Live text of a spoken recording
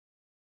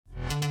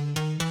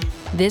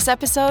This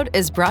episode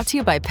is brought to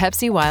you by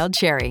Pepsi Wild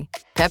Cherry.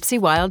 Pepsi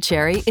Wild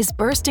Cherry is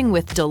bursting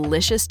with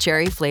delicious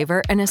cherry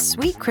flavor and a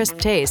sweet, crisp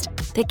taste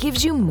that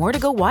gives you more to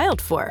go wild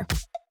for.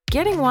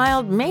 Getting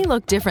wild may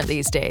look different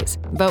these days,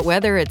 but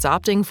whether it's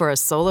opting for a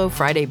solo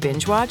Friday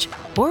binge watch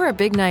or a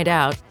big night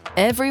out,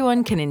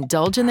 everyone can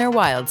indulge in their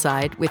wild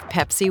side with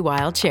Pepsi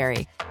Wild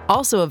Cherry.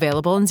 Also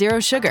available in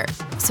Zero Sugar.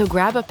 So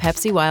grab a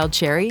Pepsi Wild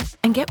Cherry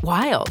and get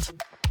wild.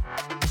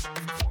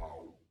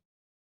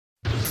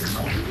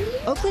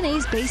 Oakland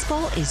A's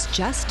baseball is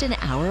just an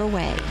hour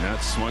away. And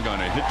that swung on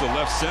it, hit the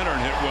left center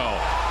and hit well.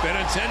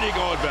 Benintendi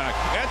going back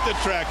at the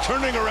track,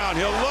 turning around.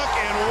 He'll look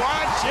and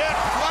watch it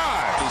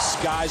fly. He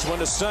skies one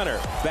to center.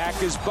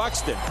 Back is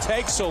Buxton.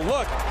 Takes a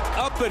look.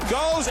 Up it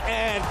goes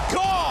and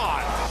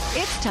gone.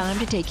 It's time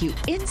to take you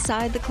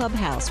inside the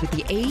clubhouse with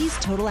the A's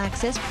Total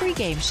Access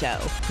pregame show,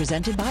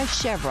 presented by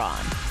Chevron.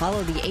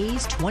 Follow the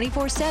A's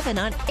 24/7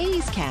 on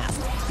A's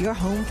Cast, your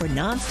home for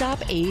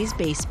nonstop A's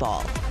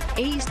baseball.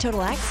 A's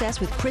Total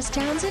Access with Chris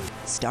Townsend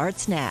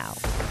starts now.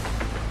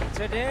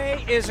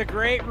 Today is a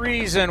great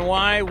reason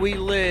why we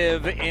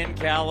live in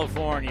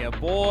California.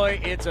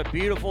 Boy, it's a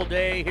beautiful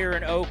day here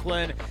in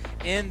Oakland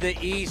in the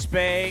East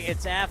Bay.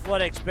 It's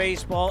athletics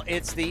baseball.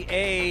 It's the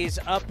A's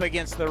up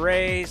against the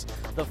Rays.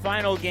 The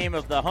final game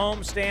of the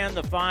homestand,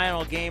 the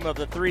final game of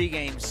the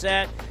three-game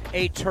set.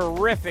 A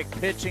terrific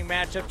pitching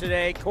matchup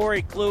today.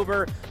 Corey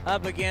Kluber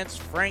up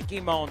against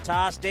Frankie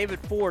Montas.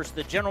 David Force,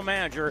 the general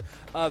manager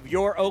of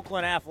your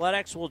Oakland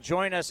Athletics, will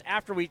join us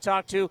after we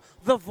talk to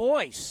the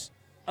voice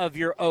of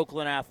your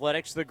Oakland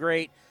Athletics, the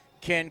great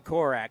Ken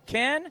Korach.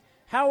 Ken,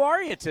 how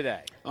are you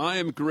today? I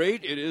am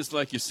great. It is,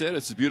 like you said,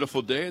 it's a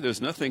beautiful day. There's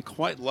nothing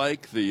quite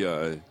like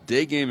the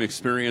day game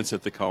experience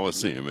at the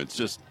Coliseum. It's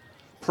just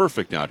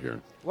perfect out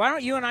here. Why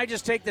don't you and I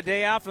just take the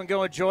day off and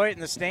go enjoy it in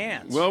the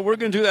stands? Well, we're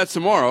going to do that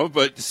tomorrow,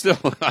 but still,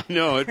 I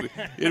know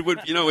it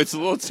would. You know, it's a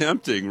little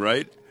tempting,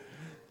 right,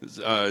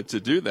 to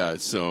do that.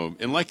 So,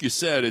 and like you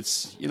said,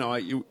 it's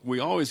we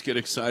always get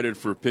excited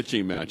for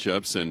pitching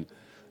matchups, and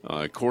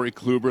Corey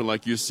Kluber,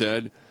 like you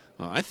said,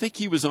 I think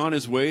he was on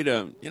his way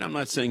to. I'm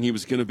not saying he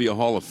was going to be a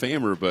Hall of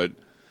Famer, but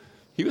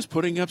he was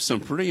putting up some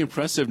pretty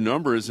impressive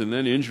numbers, and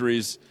then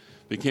injuries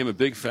became a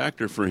big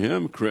factor for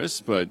him, Chris.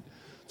 But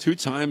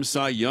 2-time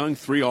Cy Young,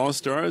 3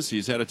 All-Stars.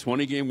 He's had a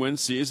 20-game win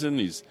season.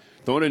 He's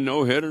thrown a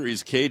no-hitter.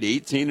 He's K'd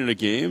 18 in a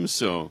game.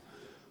 So,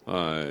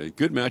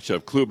 good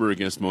matchup, Kluber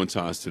against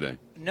Montas today.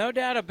 No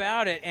doubt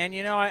about it. And,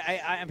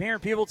 I'm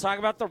hearing people talk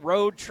about the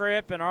road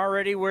trip, and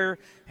already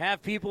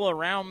have people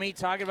around me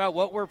talking about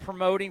what we're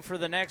promoting for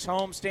the next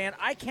homestand.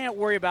 I can't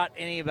worry about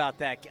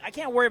that. I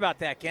can't worry about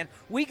that, Ken.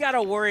 We got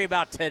to worry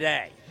about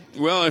today.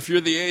 Well, if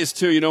you're the A's,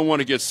 too, you don't want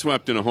to get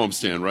swept in a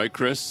homestand, right,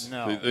 Chris?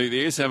 No. The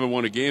A's haven't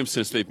won a game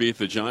since they beat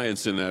the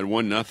Giants in that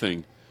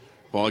 1-0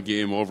 ball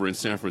game over in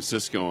San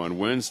Francisco on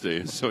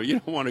Wednesday. So you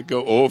don't want to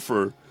go 0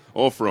 for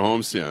a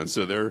homestand.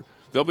 So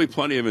there'll be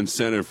plenty of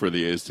incentive for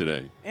the A's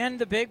today. And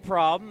the big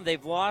problem,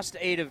 they've lost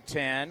 8 of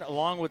 10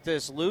 along with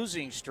this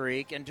losing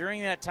streak. And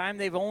during that time,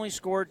 they've only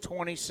scored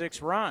 26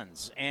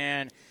 runs.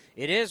 And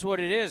it is what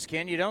it is,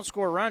 Ken. You don't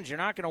score runs, you're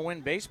not going to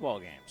win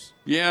baseball games.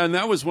 Yeah, and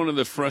that was one of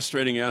the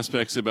frustrating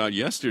aspects about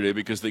yesterday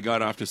because they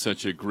got off to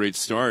such a great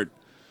start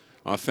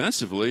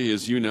offensively,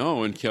 as you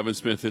know, and Kevin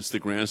Smith hits the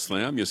grand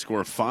slam. You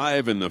score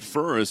 5 in the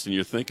first, and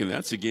you're thinking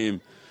that's a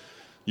game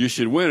you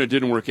should win. It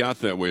didn't work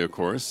out that way, of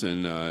course,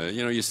 and,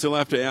 you still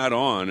have to add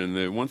on. And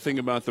the one thing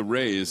about the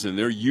Rays, and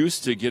they're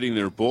used to getting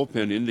their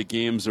bullpen into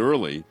games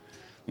early.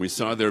 We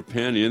saw their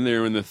pen in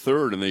there in the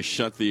third, and they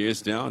shut the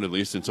A's down at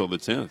least until the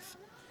 10th.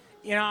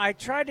 I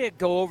tried to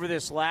go over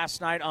this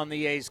last night on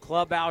the A's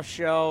Clubhouse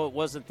show. It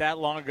wasn't that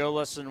long ago,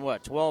 less than,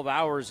 12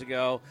 hours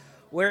ago,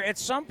 where at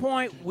some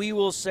point we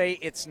will say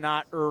it's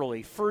not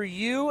early. For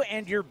you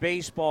and your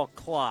baseball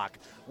clock,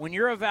 when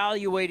you're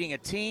evaluating a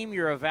team,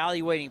 you're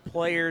evaluating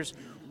players,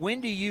 when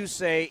do you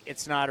say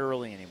it's not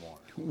early anymore?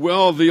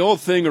 Well, the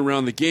old thing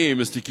around the game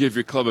is to give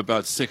your club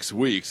about 6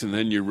 weeks, and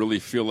then you really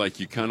feel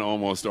like you kind of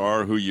almost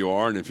are who you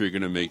are, and if you're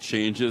going to make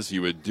changes,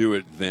 you would do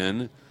it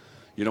then.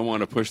 You don't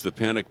want to push the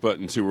panic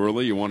button too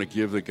early. You want to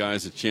give the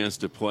guys a chance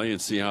to play and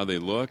see how they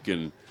look.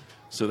 And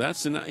so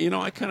that's,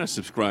 I kind of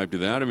subscribe to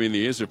that. I mean,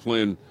 the A's are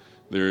playing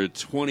their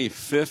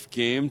 25th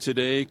game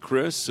today,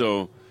 Chris,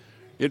 so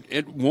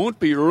it won't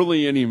be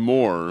early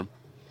anymore.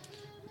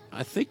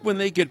 I think when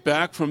they get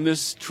back from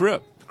this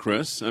trip,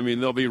 Chris, I mean,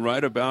 they'll be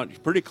right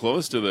about pretty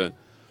close to the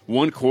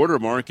 1/4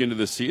 mark into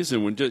the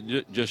season, when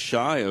just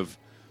shy of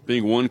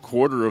being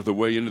 1/4 of the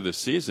way into the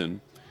season.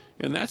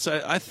 And that's,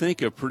 I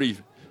think, a pretty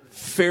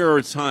fair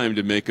time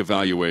to make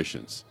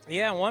evaluations.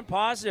 Yeah, one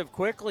positive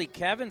quickly,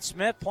 Kevin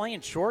Smith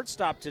playing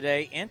shortstop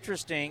today.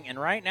 Interesting. And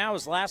right now,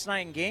 his last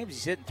night in games,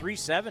 he's hitting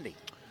 .370.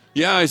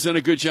 Yeah, he's done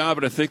a good job,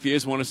 but I think the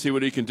A's want to see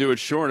what he can do at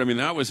short. I mean,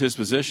 that was his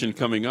position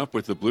coming up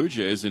with the Blue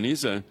Jays, and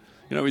he's a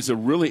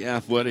really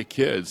athletic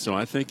kid, so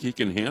I think he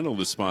can handle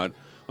the spot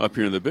up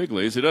here in the big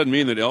leagues. It doesn't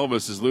mean that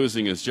Elvis is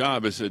losing his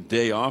job. It's a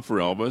day off for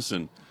Elvis,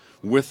 and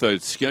with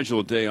a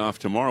scheduled day off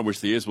tomorrow,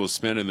 which the A's will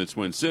spend in the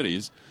Twin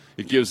Cities,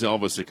 it gives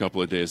Elvis a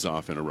couple of days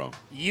off in a row.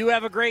 You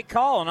have a great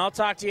call, and I'll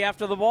talk to you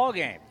after the ball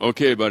game.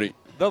 Okay, buddy.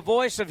 The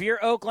voice of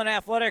your Oakland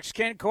Athletics,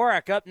 Ken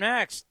Korak, up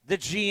next. The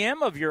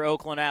GM of your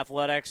Oakland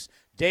Athletics,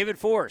 David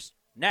Forst,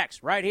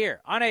 next, right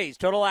here on A's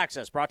Total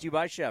Access, brought to you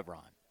by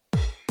Chevron.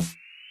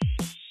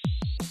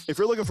 If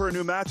you're looking for a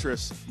new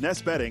mattress,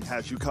 Nest Bedding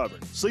has you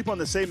covered. Sleep on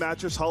the same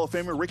mattress Hall of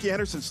Famer Ricky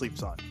Henderson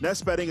sleeps on.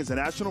 Nest Bedding is a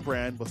national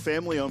brand with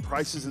family-owned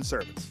prices and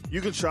service.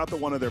 You can shop at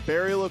one of their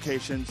Barrier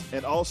locations,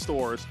 and all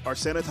stores are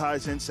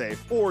sanitized and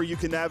safe, or you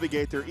can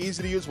navigate their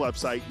easy-to-use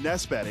website,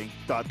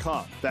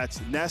 nestbedding.com. That's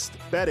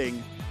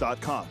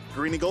nestbedding.com.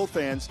 Green and gold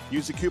fans,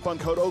 use the coupon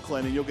code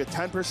Oakland and you'll get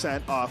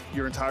 10% off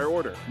your entire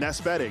order.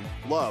 Nest Bedding,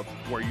 love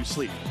where you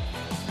sleep.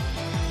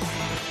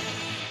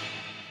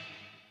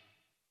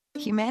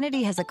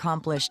 Humanity has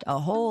accomplished a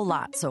whole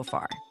lot so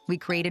far. We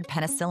created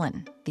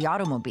penicillin, the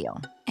automobile,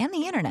 and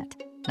the internet,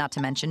 not to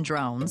mention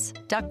drones,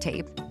 duct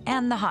tape,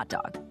 and the hot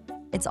dog.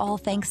 It's all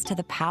thanks to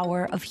the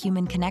power of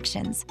human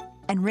connections.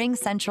 And Ring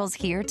Central's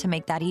here to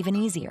make that even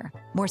easier,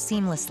 more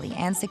seamlessly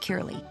and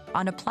securely,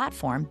 on a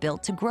platform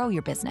built to grow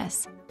your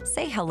business.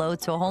 Say hello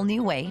to a whole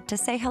new way to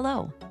say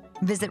hello.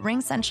 Visit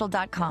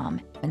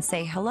ringcentral.com and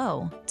say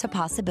hello to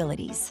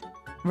possibilities.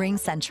 Ring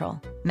Central.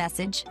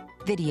 Message,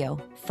 video,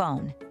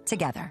 phone,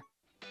 together.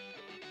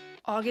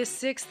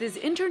 August 6th is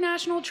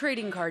International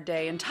Trading Card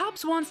Day, and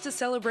Topps wants to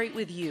celebrate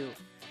with you.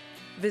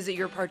 Visit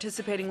your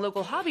participating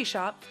local hobby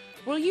shop,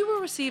 where you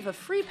will receive a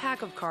free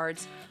pack of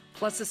cards,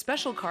 plus a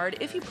special card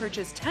if you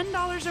purchase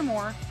 $10 or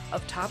more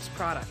of Topps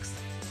products,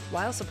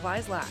 while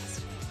supplies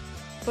last.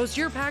 Post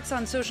your packs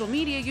on social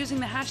media using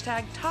the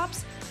hashtag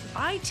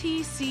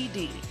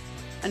ToppsITCD,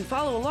 and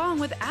follow along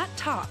with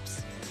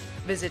 @Topps.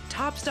 Visit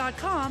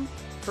Topps.com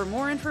for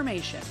more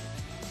information.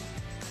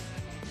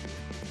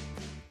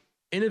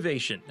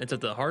 Innovation is at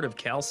the heart of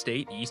Cal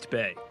State East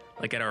Bay,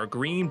 like at our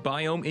Green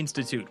Biome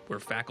Institute, where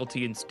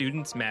faculty and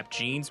students map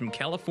genes from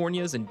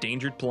California's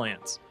endangered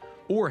plants,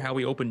 or how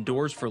we open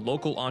doors for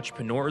local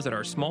entrepreneurs at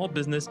our Small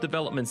Business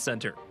Development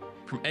Center.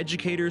 From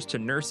educators to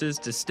nurses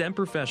to STEM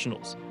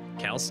professionals,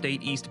 Cal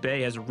State East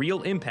Bay has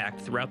real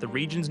impact throughout the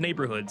region's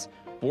neighborhoods,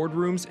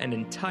 boardrooms, and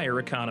entire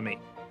economy.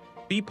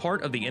 Be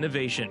part of the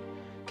innovation.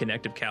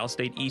 Connect with Cal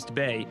State East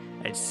Bay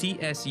at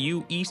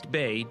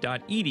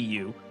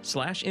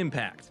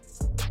csueastbay.edu/impact.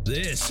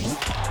 This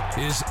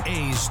is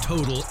A's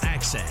Total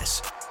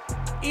Access.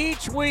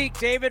 Each week,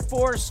 David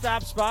Forst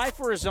stops by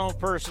for his own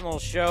personal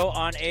show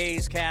on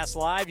A's Cast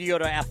Live. You go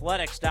to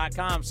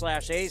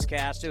athletics.com/A's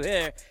Cast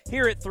to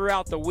hear it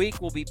throughout the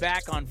week. We'll be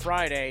back on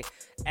Friday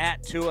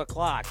at 2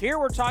 o'clock. Here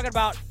we're talking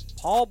about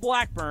Paul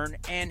Blackburn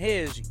and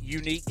his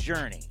unique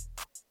journey.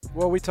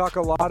 Well, we talk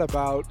a lot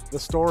about the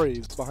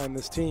stories behind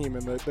this team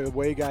and the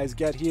way guys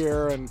get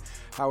here and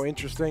how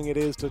interesting it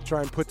is to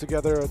try and put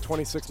together a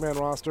 26-man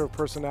roster of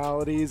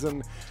personalities.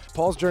 And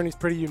Paul's journey is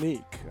pretty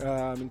unique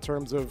in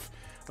terms of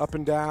up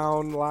and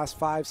down the last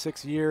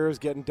 5-6 years,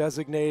 getting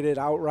designated,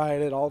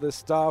 outrighted, all this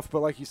stuff. But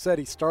like you said,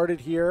 he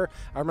started here.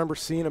 I remember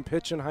seeing him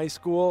pitch in high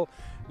school,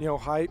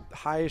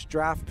 highest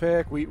draft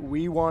pick.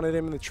 We wanted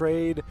him in the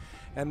trade.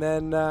 And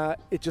then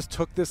it just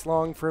took this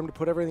long for him to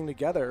put everything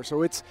together.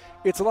 So it's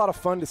a lot of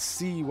fun to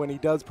see when he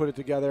does put it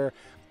together.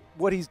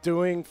 What he's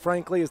doing,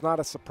 frankly, is not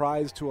a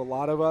surprise to a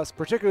lot of us,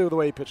 particularly with the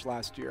way he pitched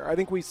last year. I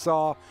think we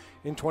saw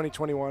in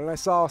 2021, and I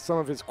saw some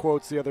of his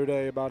quotes the other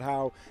day about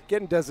how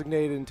getting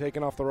designated and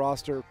taken off the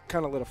roster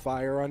kind of lit a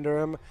fire under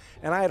him.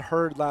 And I had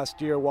heard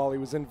last year while he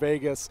was in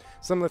Vegas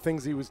some of the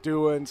things he was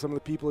doing, some of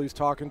the people he was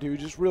talking to,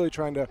 just really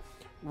trying to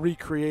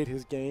recreate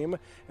his game.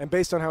 And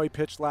based on how he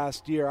pitched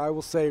last year, I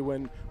will say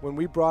when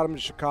we brought him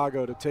to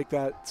Chicago to take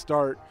that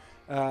start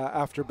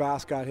after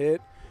Bass got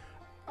hit,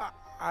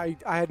 I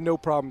had no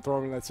problem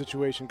throwing him in that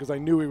situation because I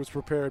knew he was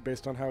prepared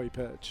based on how he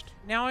pitched.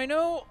 Now, I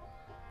know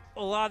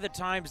a lot of the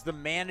times the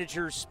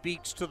manager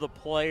speaks to the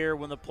player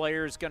when the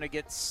player is going to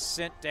get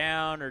sent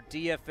down or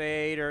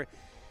DFA'd,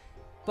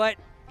 but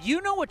you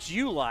know what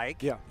you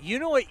like. Yeah. You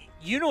know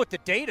what the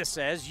data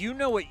says. You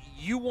know what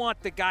you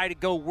want the guy to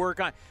go work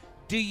on.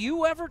 Do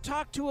you ever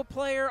talk to a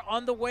player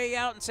on the way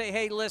out and say,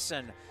 hey,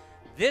 listen,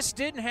 this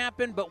didn't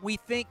happen, but we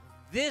think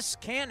this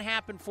can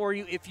happen for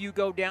you if you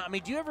go down? I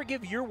mean, do you ever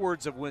give your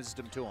words of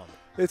wisdom to them?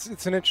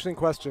 It's an interesting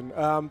question.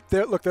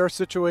 There are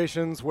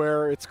situations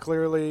where it's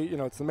clearly,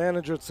 it's the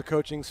manager, it's the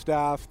coaching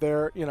staff.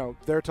 They're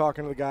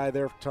talking to the guy,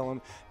 they're telling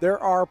him. There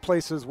are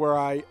places where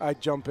I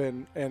jump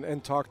in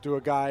and talk to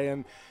a guy,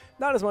 and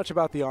not as much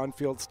about the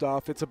on-field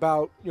stuff. It's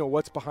about,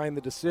 what's behind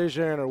the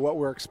decision or what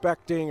we're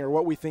expecting or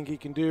what we think he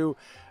can do.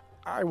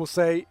 I will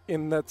say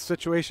in that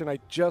situation I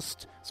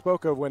just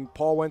spoke of when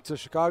Paul went to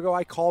Chicago,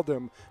 I called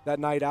him that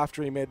night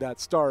after he made that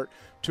start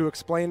to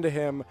explain to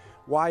him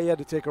why he had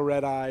to take a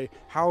red eye,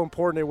 how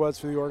important it was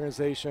for the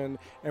organization.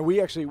 And we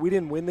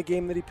didn't win the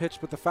game that he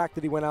pitched, but the fact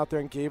that he went out there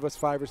and gave us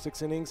 5 or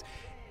 6 innings,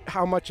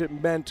 how much it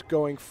meant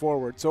going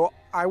forward. So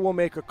I will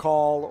make a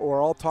call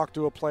or I'll talk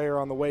to a player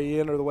on the way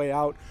in or the way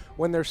out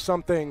when there's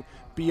something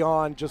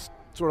beyond just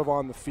sort of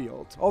on the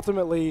field.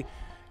 Ultimately,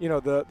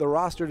 the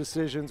roster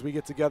decisions, we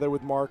get together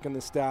with Mark and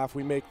the staff,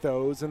 we make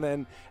those, and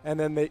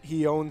then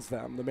he owns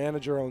them. The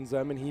manager owns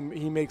them, and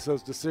he makes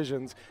those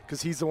decisions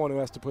because he's the one who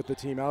has to put the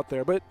team out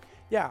there. But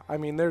yeah, I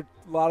mean, there are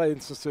a lot of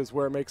instances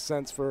where it makes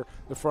sense for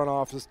the front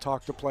office to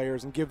talk to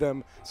players and give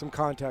them some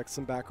context,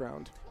 some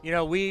background.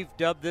 We've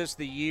dubbed this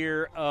the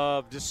year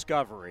of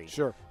discovery.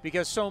 Sure.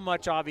 Because so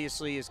much,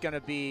 obviously, is going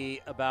to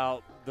be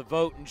about the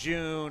vote in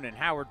June and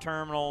Howard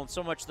Terminal and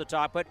so much of the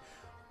talk. But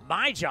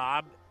my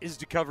job is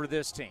to cover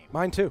this team.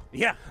 Mine too.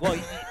 Yeah. Well,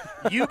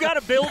 you got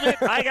to build it.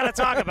 I got to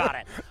talk about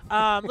it.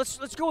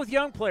 Let's go with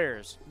young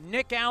players.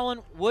 Nick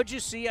Allen, what'd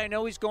you see? I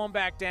know he's going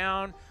back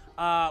down.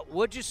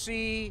 What'd you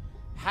see?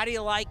 How do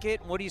you like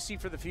it? What do you see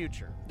for the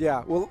future?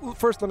 Yeah, well,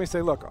 first let me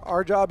say, look,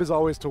 our job is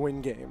always to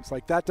win games.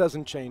 Like, that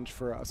doesn't change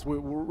for us.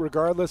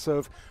 Regardless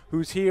of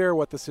who's here,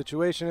 what the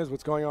situation is,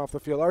 what's going on off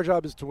the field, our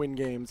job is to win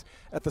games.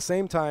 At the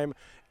same time,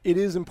 it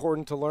is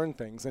important to learn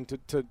things and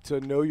to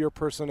know your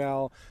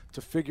personnel,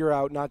 to figure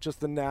out not just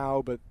the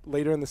now, but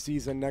later in the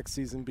season, next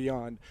season,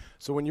 beyond.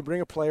 So when you bring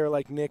a player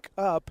like Nick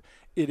up,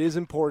 it is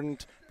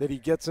important that he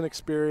gets an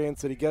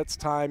experience, that he gets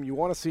time. You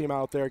want to see him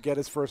out there, get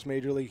his first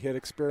major league hit,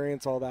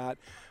 experience all that.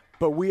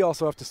 But we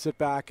also have to sit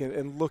back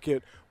and look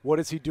at what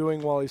is he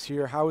doing while he's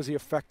here, how is he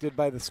affected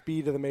by the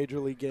speed of the major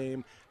league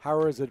game, how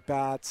are his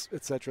at-bats,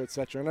 et cetera, et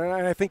cetera.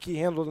 And I think he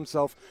handled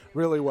himself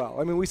really well.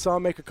 I mean, we saw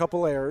him make a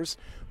couple errors,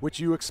 which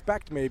you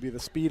expect maybe. The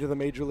speed of the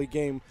major league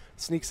game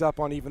sneaks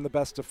up on even the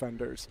best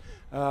defenders.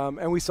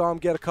 And we saw him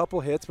get a couple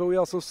hits, but we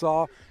also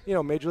saw,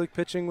 major league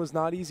pitching was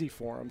not easy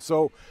for him.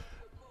 So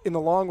in the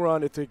long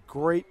run, it's a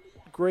great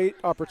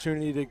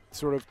opportunity to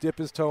sort of dip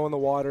his toe in the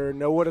water,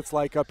 know what it's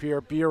like up here,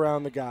 be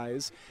around the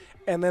guys.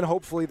 And then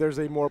hopefully there's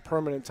a more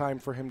permanent time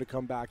for him to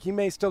come back. He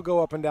may still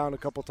go up and down a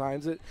couple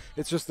times.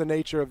 It's just the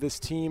nature of this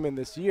team and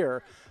this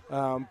year.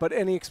 But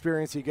any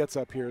experience he gets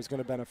up here is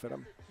going to benefit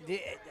him.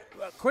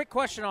 Quick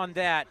question on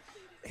that.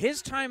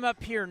 His time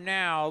up here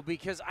now,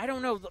 because I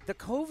don't know, the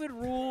COVID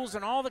rules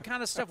and all the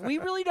kind of stuff, we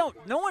really don't,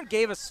 no one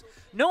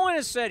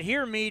has said,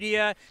 here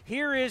media,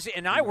 here is,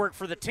 and I work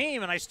for the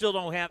team and I still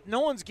don't have,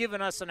 no one's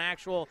given us an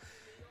actual.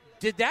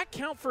 Did that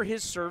count for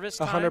his service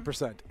time?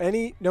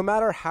 100%. No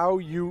matter how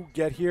you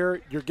get here,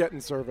 you're getting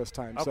service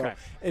time. Okay. So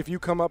if you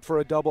come up for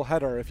a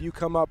doubleheader, if you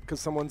come up because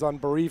someone's on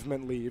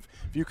bereavement leave,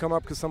 if you come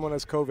up because someone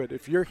has COVID,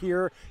 if you're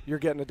here, you're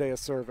getting a day of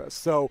service.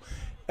 So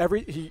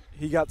he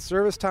got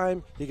service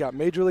time, he got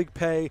major league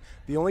pay.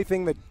 The only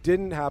thing that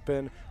didn't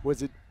happen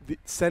was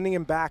sending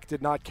him back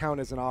did not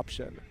count as an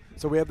option.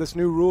 So we have this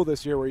new rule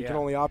this year where you can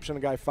only option a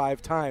guy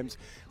 5 times.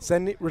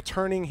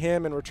 Returning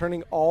him and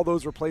returning all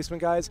those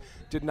replacement guys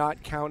did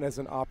not count as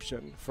an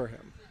option for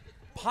him.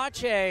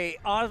 Pache,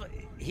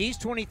 he's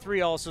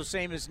 23 also,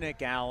 same as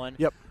Nick Allen.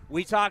 Yep.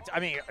 We talked,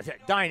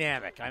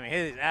 dynamic.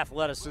 His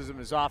athleticism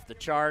is off the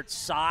charts,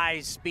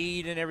 size,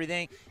 speed, and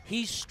everything.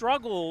 He's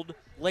struggled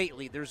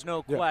lately, there's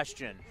no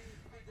question.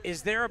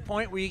 Is there a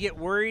point where you get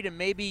worried and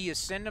maybe you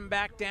send him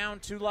back down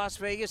to Las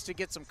Vegas to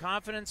get some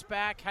confidence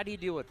back? How do you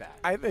deal with that?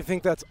 I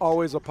think that's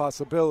always a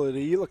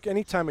possibility. Look,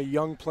 anytime a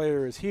young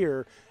player is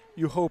here,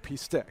 you hope he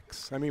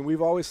sticks.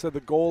 We've always said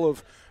the goal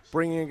of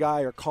bringing a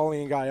guy or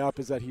calling a guy up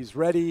is that he's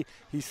ready,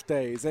 he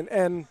stays.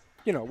 And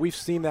we've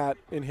seen that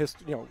in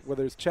history,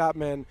 whether it's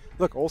Chapman.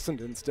 Look, Olsen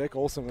didn't stick.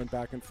 Olsen went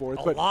back and forth.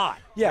 A lot.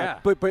 Yeah,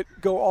 but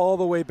go all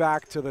the way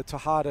back to the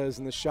Tejadas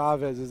and the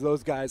Chavezes,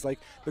 those guys. Like,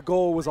 the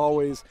goal was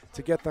always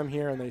to get them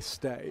here and they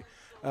stay.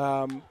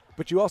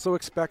 But you also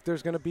expect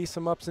there's going to be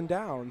some ups and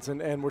downs.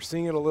 And we're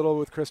seeing it a little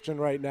with Christian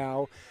right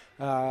now.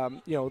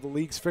 The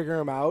league's figuring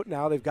him out.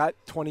 Now they've got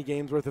 20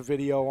 games worth of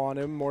video on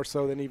him, more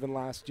so than even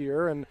last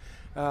year. And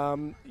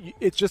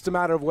it's just a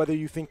matter of whether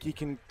you think he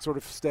can sort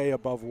of stay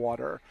above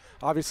water.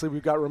 Obviously,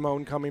 we've got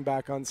Ramon coming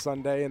back on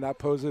Sunday, and that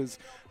poses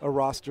a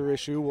roster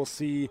issue. We'll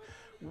see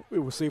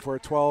if we're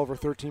 12 or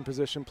 13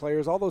 position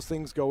players. All those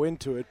things go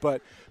into it,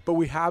 but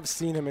we have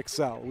seen him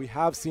excel. We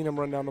have seen him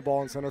run down the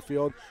ball in center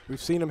field. We've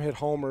seen him hit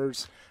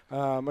homers.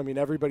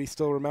 Everybody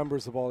still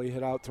remembers the ball he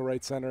hit out to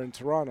right center in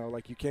Toronto.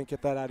 Like, you can't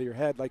get that out of your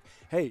head. Like,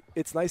 hey,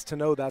 it's nice to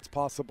know that's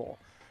possible.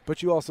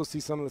 But you also see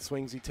some of the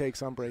swings he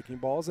takes on breaking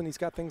balls, and he's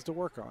got things to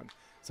work on.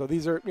 So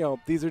these are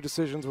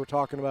decisions we're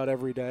talking about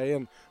every day,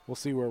 and we'll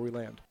see where we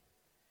land.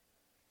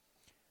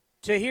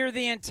 To hear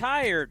the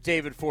entire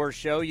David Forst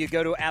Show, you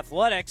go to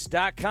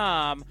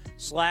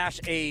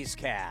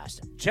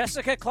athletics.com/A'sCast.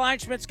 Jessica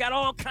Kleinschmidt's got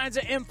all kinds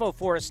of info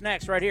for us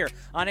next right here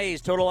on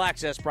A's Total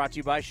Access, brought to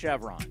you by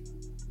Chevron.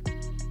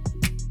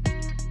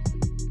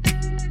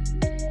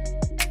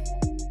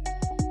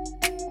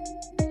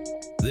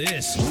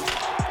 This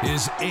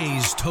is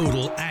A's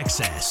Total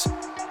Access.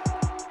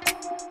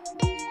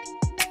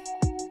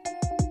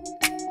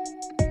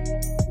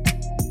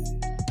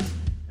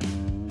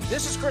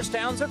 This is Chris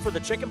Townsend for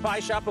the Chicken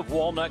Pie Shop of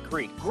Walnut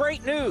Creek.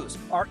 Great news!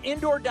 Our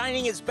indoor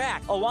dining is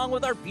back, along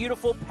with our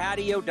beautiful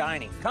patio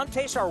dining. Come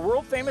taste our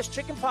world-famous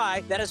chicken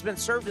pie that has been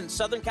served in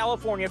Southern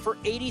California for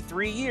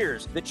 83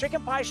 years. The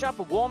Chicken Pie Shop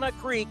of Walnut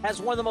Creek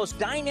has one of the most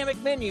dynamic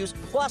menus,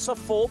 plus a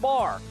full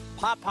bar.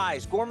 pot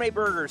pies, gourmet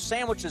burgers,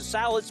 sandwiches,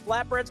 salads,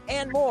 flatbreads,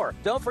 and more.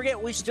 Don't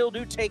forget, we still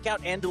do takeout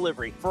and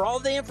delivery. For all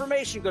the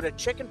information, go to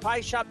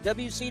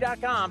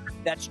chickenpieshopwc.com.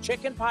 That's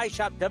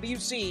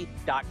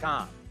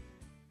chickenpieshopwc.com.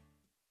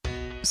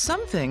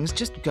 Some things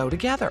just go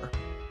together.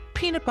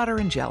 Peanut butter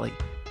and jelly,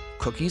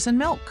 cookies and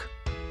milk,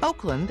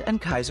 Oakland and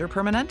Kaiser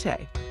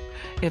Permanente.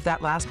 If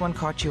that last one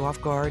caught you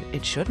off guard,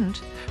 it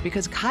shouldn't,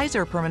 because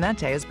Kaiser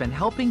Permanente has been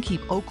helping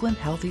keep Oakland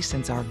healthy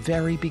since our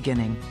very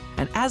beginning.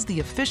 And as the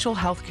official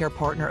healthcare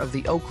partner of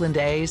the Oakland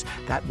A's,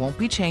 that won't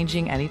be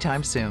changing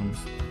anytime soon.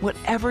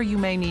 Whatever you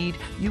may need,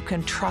 you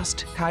can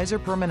trust Kaiser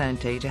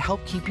Permanente to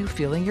help keep you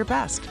feeling your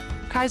best.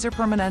 Kaiser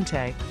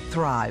Permanente.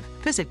 Thrive.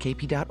 Visit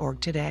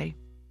kp.org today.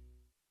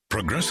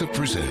 Progressive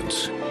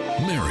presents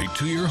Married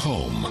to Your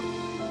Home.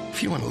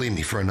 If you want to leave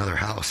me for another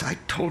house, I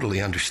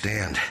totally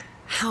understand.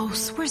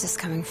 House? Where's this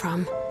coming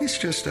from? It's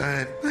just,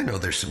 I know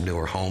there's some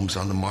newer homes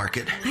on the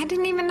market. I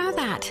didn't even know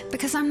that,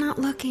 because I'm not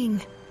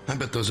looking. I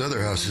bet those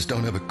other houses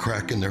don't have a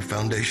crack in their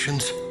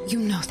foundations. You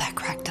know that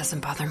crack doesn't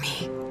bother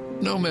me.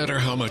 No matter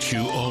how much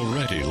you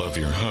already love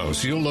your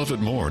house, you'll love it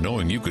more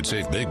knowing you could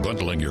save big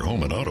bundling your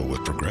home and auto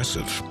with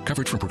Progressive.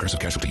 Coverage from Progressive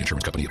Casualty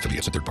Insurance Company,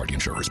 affiliates, and third-party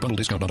insurers. Bundle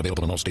discount not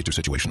available in all states or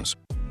situations.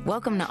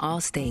 Welcome to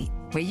Allstate,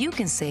 where you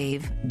can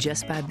save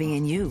just by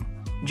being you.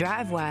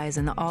 DriveWise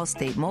and the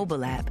Allstate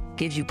mobile app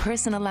gives you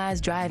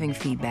personalized driving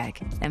feedback,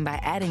 and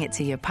by adding it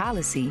to your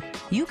policy,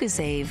 you can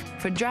save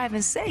for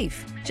driving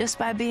safe just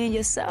by being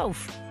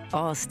yourself.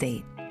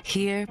 Allstate.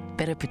 Here,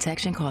 better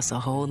protection costs a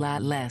whole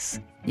lot less.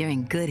 You're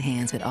in good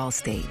hands with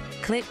Allstate.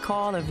 Click,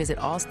 call, or visit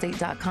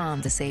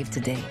allstate.com to save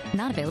today.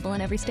 Not available in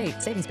every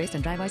state. Savings based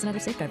on DriveWise and other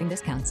safe driving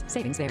discounts.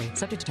 Savings vary.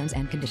 Subject to terms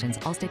and conditions.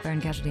 Allstate Fire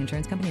and Casualty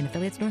Insurance Company and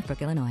affiliates,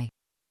 Northbrook, Illinois.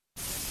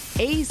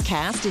 A's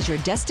Cast is your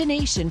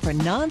destination for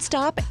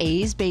nonstop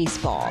A's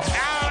baseball.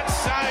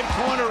 Outside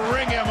corner,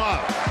 ring him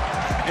up.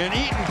 And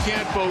Eaton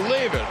can't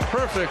believe it.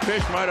 Perfect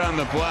pitch right on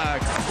the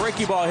black.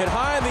 Breaking ball hit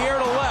high in the air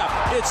to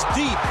left. It's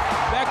deep.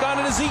 Back on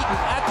it is Eaton.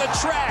 At the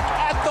track,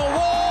 at the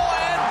wall,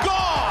 and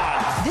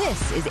gone!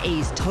 This is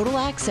A's Total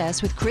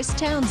Access with Chris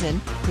Townsend,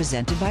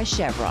 presented by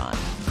Chevron.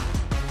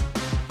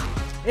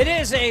 It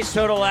is A's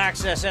Total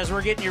Access as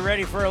we're getting you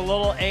ready for a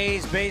little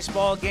A's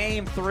baseball.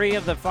 Game 3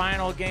 of the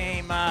final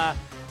game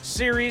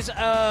series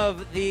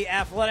of the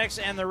Athletics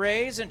and the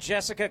Rays, and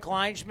Jessica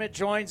Kleinschmidt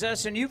joins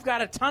us, and you've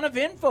got a ton of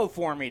info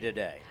for me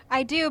today.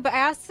 I do, but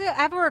I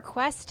have a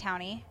request,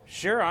 Townie.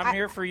 Sure, I'm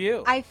here for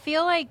you. I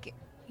feel like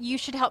you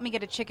should help me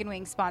get a chicken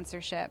wing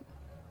sponsorship.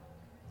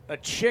 A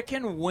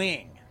chicken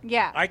wing?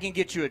 Yeah. I can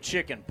get you a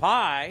chicken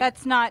pie.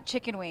 That's not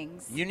chicken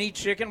wings. You need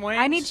chicken wings?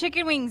 I need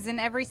chicken wings in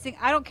every single...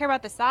 I don't care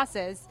about the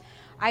sauces.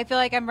 I feel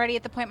like I'm ready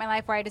at the point in my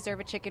life where I deserve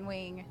a chicken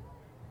wing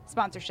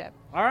sponsorship.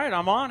 All right,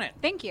 I'm on it.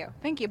 Thank you.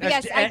 But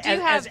yes, I do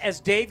have... As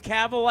Dave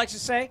Cavill likes to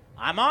say,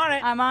 I'm on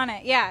it. I'm on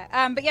it,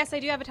 yeah. But yes,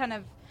 I do have a ton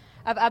of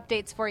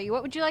updates for you.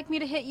 What would you like me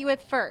to hit you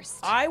with first?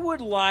 I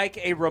would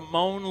like a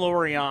Ramon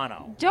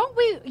Laureano. Don't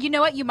we? You know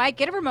what? You might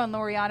get a Ramon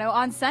Laureano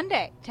on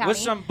Sunday, Townie. With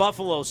some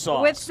buffalo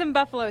sauce. With some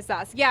buffalo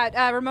sauce.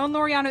 Yeah, Ramon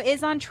Laureano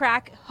is on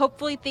track.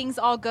 Hopefully things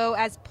all go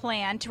as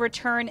planned to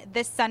return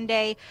this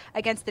Sunday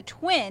against the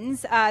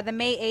Twins. The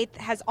May 8th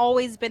has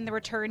always been the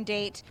return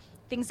date.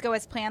 Things go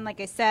as planned, like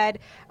I said,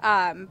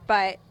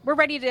 but we're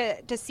ready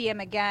to see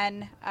him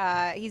again.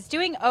 He's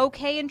doing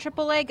okay in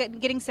AAA,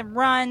 getting some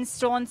runs,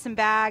 stolen some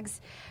bags,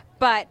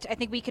 but I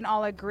think we can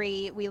all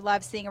agree we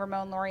love seeing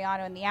Ramon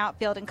Laureano in the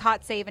outfield, and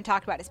Kotsay even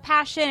talked about his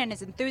passion and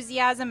his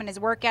enthusiasm and his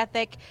work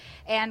ethic,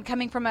 and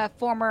coming from a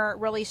former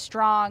really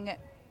strong,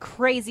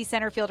 crazy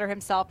center fielder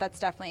himself, that's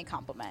definitely a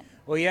compliment.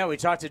 Well, yeah, we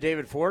talked to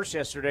David Force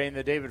yesterday in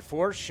the David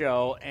Force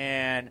show,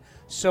 and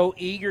so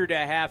eager to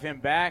have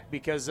him back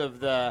because of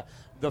the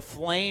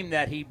flame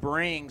that he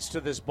brings to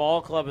this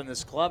ball club and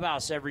this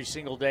clubhouse every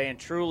single day. And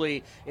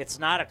truly, it's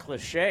not a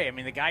cliche. I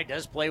mean, the guy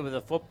does play with a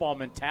football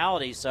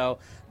mentality, so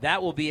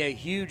that will be a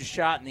huge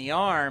shot in the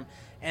arm.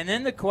 And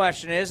then the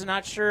question is,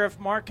 not sure if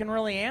Mark can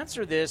really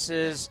answer this,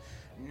 is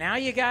now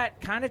you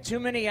got kind of too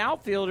many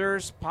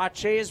outfielders.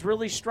 Pache is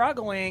really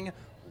struggling.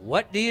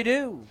 What do you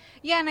do?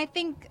 Yeah, and I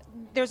think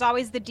there's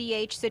always the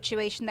DH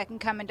situation that can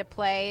come into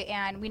play,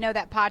 and we know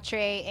that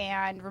Pache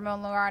and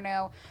Ramon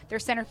Laureano, they're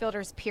center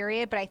fielders,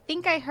 period. But I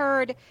think I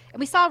heard,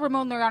 and we saw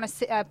Ramon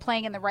Laureano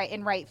playing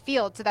in right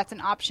field, so that's an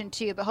option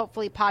too. But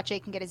hopefully Pache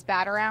can get his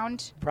bat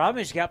around.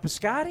 Problem is, you got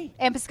Piscotty.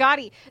 And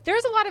Piscotty.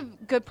 There's a lot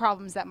of good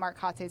problems that Mark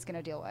Kotsay is going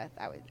to deal with,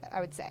 I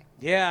would say.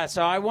 Yeah,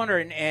 so I wonder,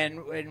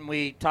 and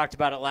we talked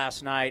about it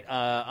last night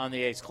on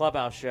the A's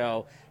Clubhouse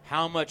show,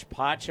 how much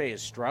Pache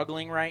is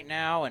struggling right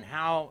now,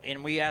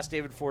 and we asked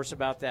David Force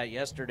about that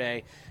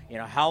yesterday. You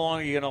know, how long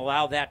are you going to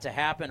allow that to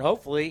happen?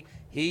 Hopefully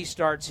he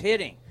starts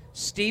hitting.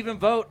 Stephen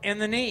Vogt in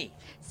the knee.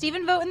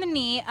 Stephen Vogt in the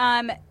knee.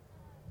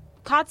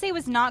 Kotsay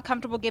was not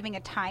comfortable giving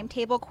a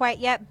timetable quite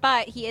yet,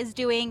 but he is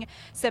doing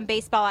some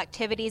baseball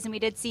activities, and we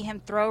did see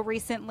him throw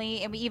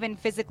recently, and we even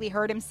physically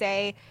heard him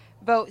say,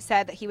 Vogt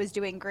said that he was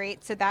doing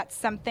great, so that's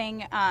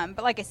something.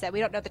 But like I said,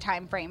 we don't know the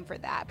time frame for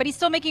that. But he's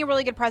still making a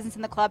really good presence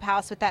in the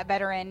clubhouse with that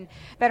veteranism,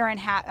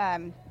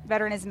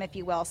 if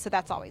you will, so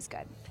that's always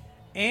good.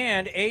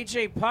 And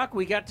A.J. Puck,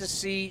 we got to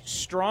see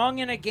strong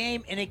in a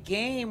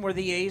game where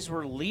the A's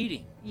were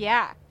leading.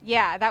 Yeah,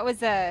 that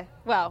was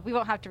we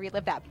won't have to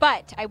relive that.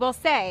 But I will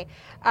say,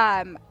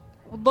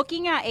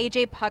 looking at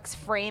A.J. Puck's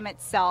frame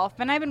itself,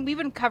 and we've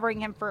been covering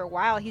him for a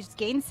while, he's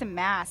gained some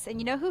mass. And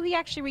you know who he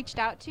actually reached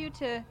out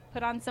to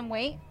put on some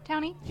weight,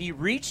 Townie? He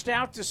reached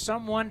out to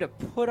someone to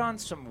put on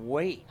some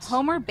weight.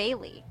 Homer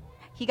Bailey.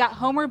 He got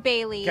Homer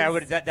Bailey.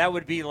 That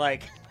would be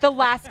like the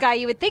last guy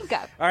you would think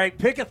of. All right,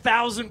 pick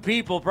 1,000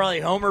 people. Probably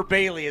Homer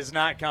Bailey is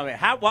not coming.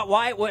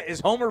 What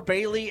is Homer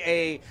Bailey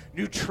a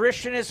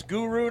nutritionist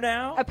guru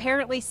now?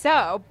 Apparently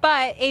so.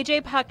 But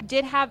AJ Puck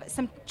did have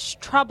some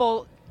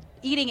trouble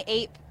eating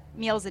 8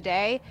 meals a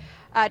day.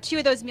 2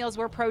 of those meals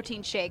were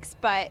protein shakes,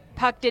 but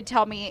Puck did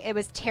tell me it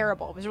was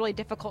terrible. It was really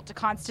difficult to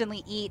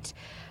constantly eat.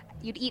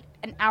 You'd eat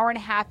an hour and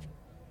a half,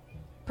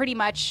 pretty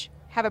much,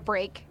 have a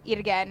break, eat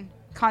again.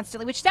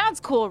 Constantly, which sounds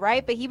cool,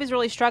 right? But he was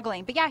really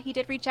struggling. But yeah, he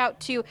did reach out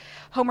to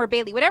Homer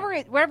Bailey.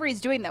 Whatever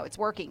he's doing, though, it's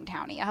working,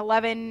 Townie.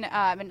 11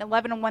 and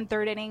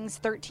 1/3 innings,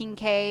 13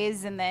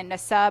 Ks, and then a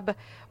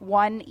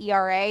sub-1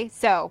 ERA.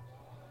 So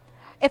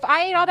if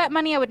I ate all that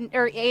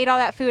ate all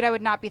that food, I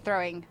would not be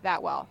throwing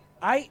that well.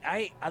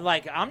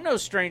 I'm no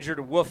stranger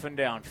to woofing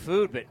down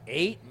food, but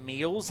 8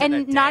 meals and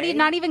in a day?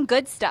 not even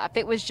good stuff.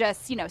 It was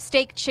just,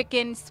 steak,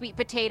 chicken, sweet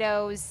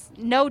potatoes,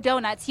 no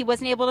donuts. He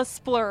wasn't able to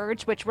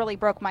splurge, which really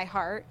broke my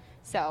heart.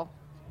 So,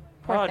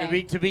 poor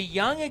thing. To be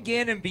young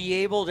again and be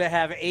able to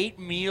have 8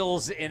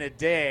 meals in a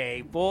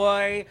day,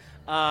 boy,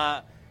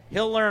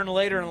 he'll learn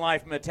later in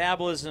life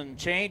metabolism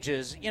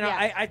changes.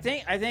 I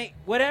think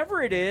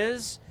whatever it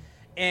is.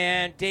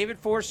 And David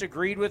Force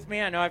agreed with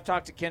me. I know I've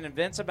talked to Ken and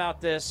Vince about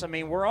this. I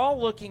mean, we're all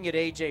looking at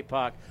A.J.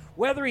 Puck.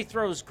 Whether he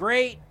throws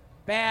great,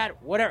 bad,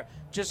 whatever,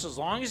 just as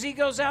long as he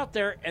goes out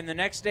there and the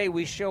next day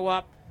we show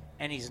up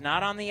and he's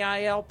not on the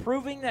IL,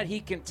 proving that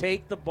he can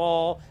take the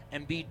ball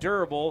and be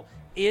durable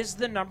is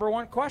the number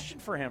one question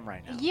for him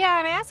right now. Yeah,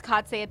 and I asked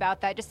Kotsay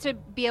about that just to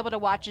be able to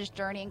watch his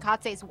journey, and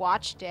Kotsay's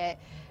watched it.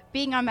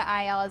 Being on the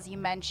IL, as you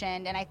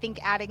mentioned, and I think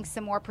adding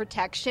some more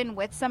protection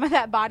with some of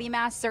that body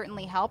mass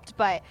certainly helped.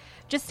 But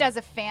just as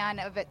a fan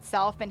of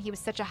itself, and he was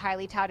such a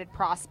highly touted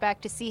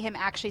prospect, to see him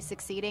actually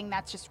succeeding,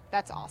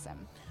 that's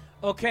awesome.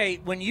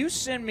 Okay, when you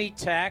send me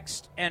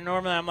text, and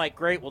normally I'm like,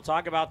 great, we'll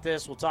talk about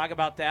this, we'll talk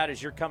about that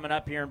as you're coming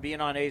up here and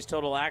being on A's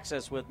Total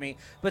Access with me.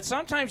 But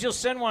sometimes you'll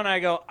send one and I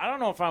go, I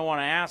don't know if I want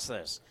to ask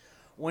this.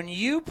 When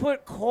you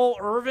put Cole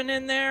Irvin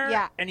in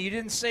there and you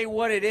didn't say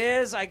what it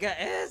is, I go,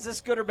 is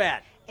this good or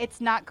bad? It's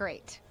not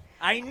great.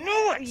 I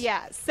knew it.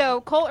 Yeah.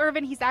 So Cole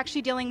Irvin, he's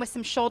actually dealing with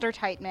some shoulder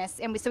tightness,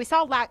 and so we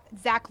saw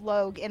Zach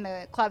Logue in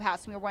the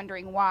clubhouse, and we were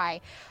wondering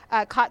why.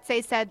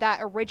 Kotsay said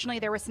that originally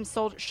there was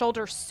some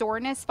shoulder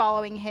soreness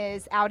following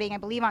his outing, I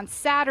believe, on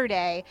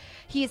Saturday.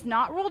 He is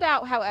not ruled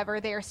out,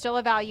 however. They are still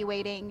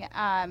evaluating,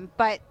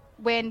 but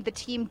when the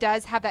team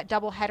does have that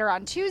doubleheader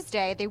on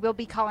Tuesday, they will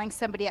be calling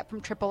somebody up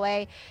from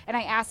AAA. And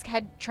I asked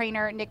head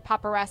trainer Nick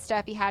Paparesta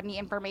if he had any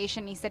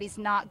information. He said he's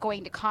not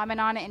going to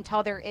comment on it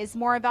until there is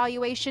more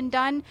evaluation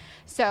done.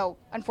 So,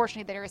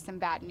 unfortunately, there is some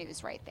bad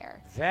news right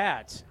there.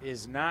 That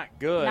is not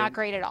good. Not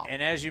great at all.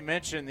 And as you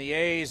mentioned, the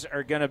A's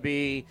are going to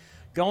be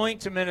going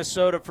to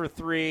Minnesota for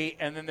 3,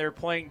 and then they're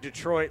playing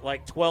Detroit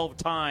like 12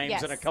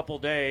 times in a couple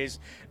days.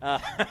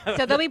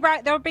 So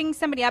they'll bring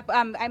somebody up.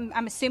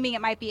 I'm assuming it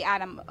might be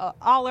Adam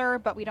Aller,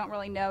 but we don't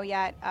really know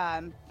yet.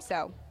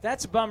 So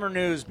that's bummer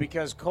news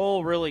because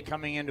Cole really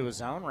coming into his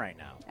own right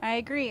now. I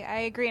agree,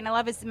 and I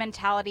love his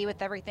mentality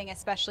with everything,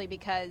 especially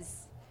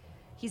because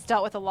he's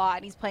dealt with a lot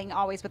and he's playing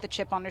always with a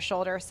chip on his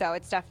shoulder. So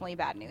it's definitely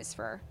bad news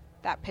for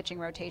that pitching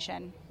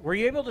rotation. Were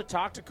you able to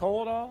talk to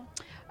Cole at all?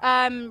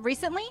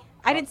 Recently?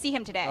 I didn't see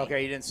him today.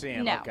 Okay, you didn't see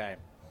him. No. Okay.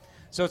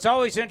 So it's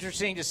always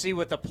interesting to see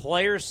what the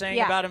player's saying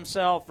about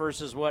himself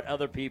versus what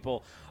other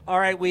people. All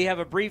right, we have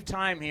a brief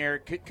time here.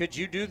 Could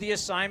you do the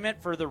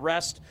assignment for the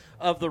rest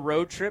of the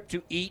road trip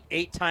to eat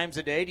 8 times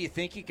a day? Do you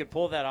think you could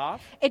pull that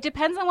off? It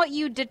depends on what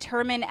you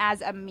determine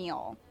as a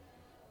meal.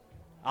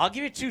 I'll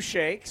give you 2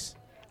 shakes.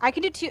 I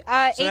can do 8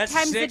 that's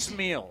times 6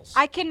 meals.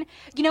 I can,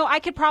 I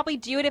could probably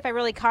do it if I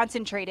really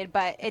concentrated,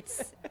 but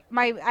it's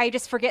I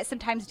just forget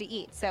sometimes to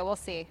eat, so we'll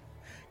see.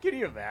 Can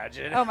you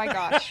imagine? Oh my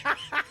gosh,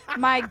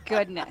 my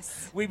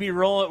goodness. We'd be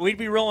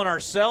rolling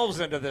ourselves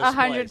into this.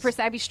 100%.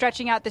 I'd be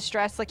stretching out the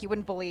stress like you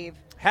wouldn't believe.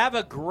 Have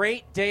a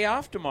great day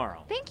off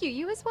tomorrow. Thank you.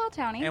 You as well,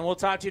 Townie. And we'll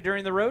talk to you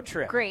during the road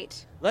trip.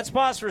 Great. Let's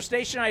pause for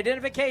station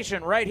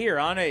identification right here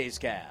on A's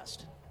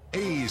Cast.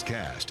 A's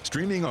Cast,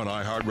 streaming on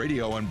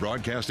iHeartRadio and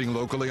broadcasting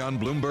locally on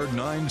Bloomberg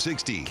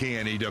 960,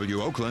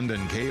 KNEW Oakland,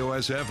 and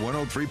KOSF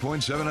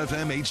 103.7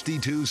 FM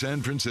HD2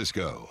 San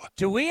Francisco.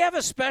 Do we have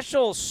a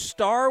special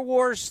Star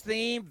Wars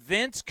themed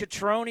Vince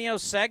Cotroneo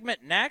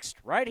segment next?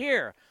 Right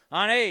here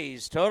on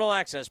A's Total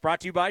Access, brought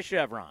to you by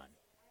Chevron.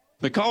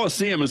 The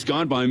Coliseum has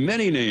gone by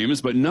many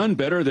names, but none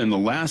better than the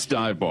Last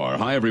Dive Bar.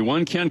 Hi,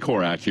 everyone. Ken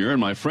Korak here,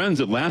 and my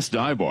friends at Last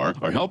Dive Bar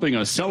are helping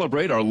us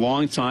celebrate our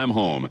longtime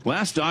home.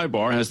 Last Dive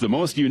Bar has the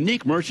most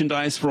unique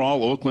merchandise for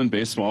all Oakland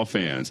baseball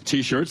fans.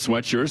 T-shirts,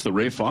 sweatshirts, the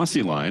Ray Fosse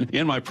line,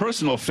 and my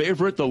personal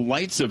favorite, the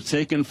lights have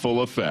taken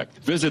full effect.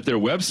 Visit their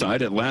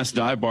website at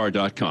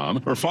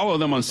lastdivebar.com or follow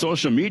them on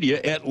social media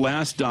at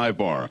Last Dive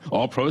Bar.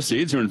 All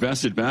proceeds are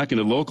invested back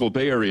into local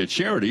Bay Area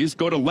charities.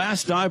 Go to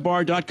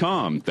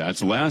lastdivebar.com.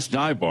 That's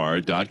lastdivebar.com.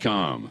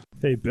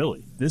 Hey,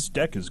 Billy, this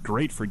deck is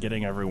great for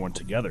getting everyone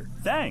together.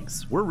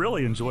 Thanks. We're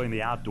really enjoying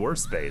the outdoor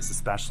space,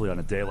 especially on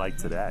a day like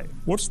today.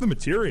 What's the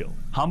material?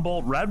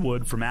 Humboldt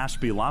Redwood from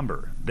Ashby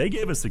Lumber. They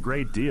gave us a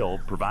great deal,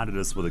 provided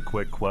us with a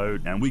quick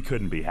quote, and we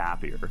couldn't be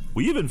happier.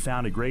 We even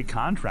found a great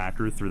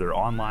contractor through their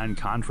online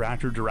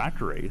contractor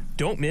directory.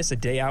 Don't miss a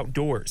day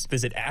outdoors.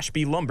 Visit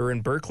Ashby Lumber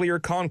in Berkeley or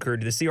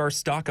Concord to see our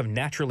stock of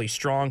naturally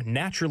strong,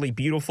 naturally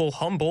beautiful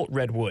Humboldt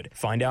Redwood.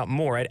 Find out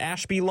more at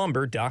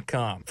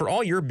ashbylumber.com for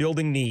all your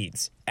building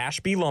needs.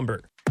 Ashby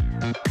Lumber.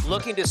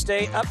 Looking to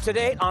stay up to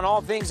date on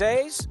all things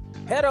A's?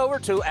 Head over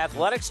to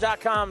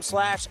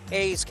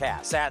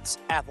athletics.com/A'sCast. That's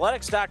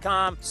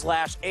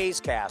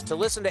athletics.com/A'sCast to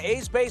listen to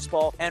A's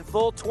baseball and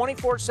full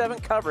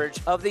 24/7 coverage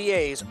of the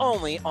A's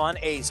only on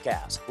A's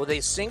Cast. With a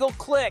single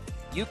click,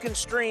 you can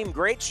stream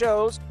great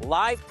shows,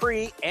 live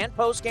pre- and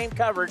post-game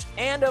coverage,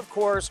 and, of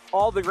course,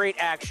 all the great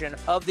action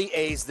of the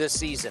A's this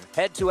season.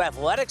 Head to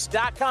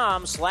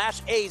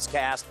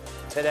athletics.com/A'sCast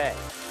today.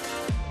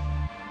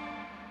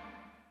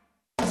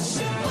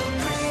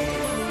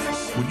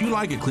 Would you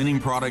like a cleaning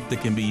product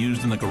that can be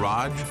used in the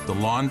garage, the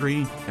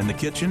laundry, and the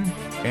kitchen,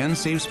 and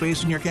save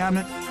space in your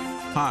cabinet?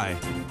 Hi,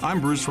 I'm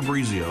Bruce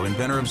Fabrizio,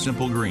 inventor of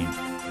Simple Green.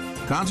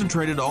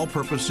 Concentrated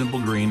all-purpose Simple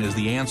Green is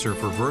the answer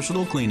for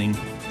versatile cleaning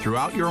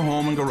throughout your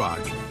home and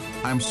garage.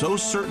 I'm so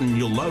certain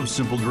you'll love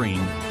Simple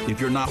Green. If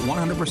you're not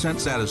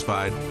 100%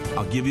 satisfied,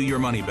 I'll give you your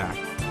money back.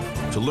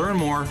 To learn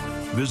more,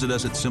 visit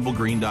us at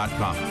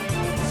simplegreen.com.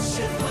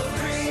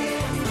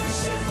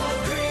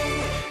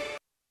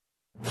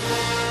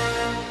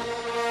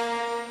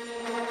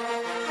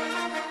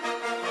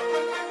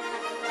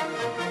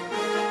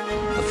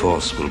 The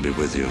Force will be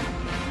with you,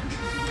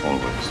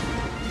 always.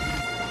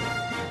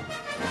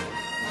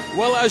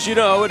 Well, as you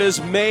know, it is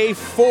May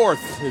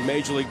 4th in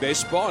Major League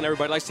Baseball, and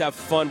everybody likes to have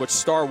fun with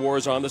Star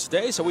Wars on this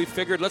day, so we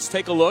figured let's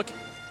take a look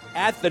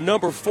at the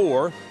number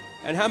 4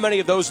 and how many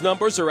of those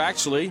numbers are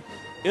actually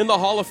in the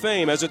Hall of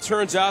Fame. As it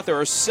turns out, there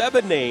are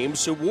 7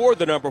 names who wore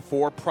the number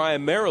 4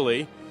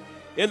 primarily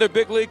in their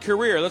big league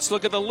career. Let's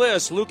look at the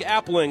list. Luke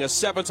Appling, a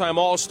 7-time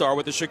All-Star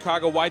with the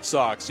Chicago White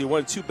Sox. He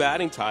won 2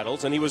 batting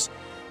titles, and he was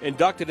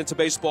inducted into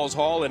Baseball's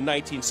Hall in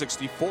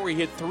 1964. He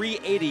hit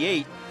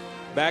 .388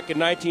 back in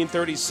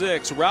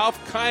 1936. Ralph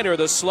Kiner,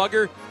 the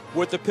slugger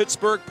with the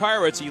Pittsburgh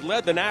Pirates. He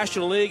led the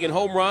National League in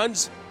home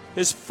runs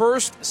his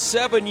first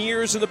 7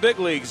 years in the big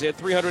leagues. He had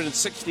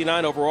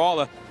 369 overall,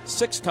 a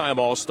 6-time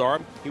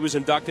All-Star. He was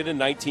inducted in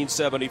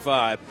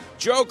 1975.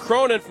 Joe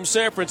Cronin from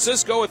San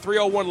Francisco, a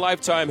 .301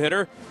 lifetime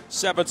hitter,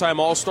 7-time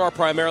All-Star,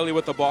 primarily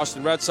with the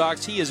Boston Red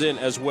Sox. He is in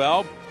as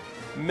well.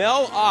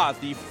 Mel Ott,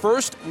 the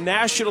first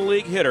National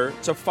League hitter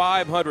to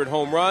 500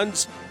 home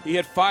runs. He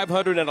hit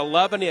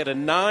 511. He had a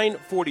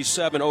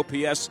 .947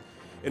 OPS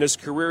in his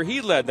career.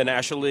 He led the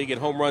National League in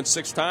home runs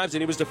 6 times,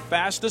 and he was the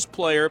fastest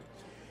player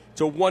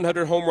to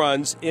 100 home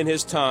runs in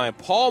his time.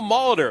 Paul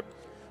Molitor,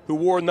 who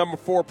wore number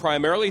 4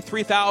 primarily,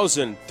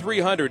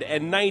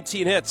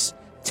 3,319 hits,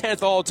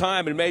 10th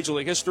all-time in Major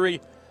League history,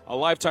 a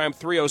lifetime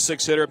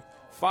 .306 hitter,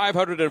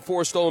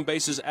 504 stolen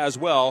bases as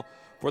well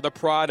for the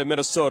Pride of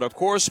Minnesota. Of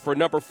course, for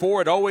number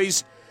 4, it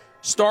always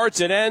starts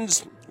and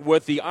ends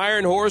with the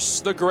Iron Horse,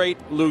 the great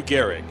Lou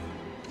Gehrig.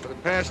 For the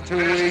past 2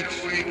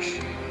 weeks,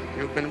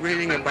 you've been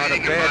reading about a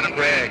bad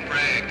brag.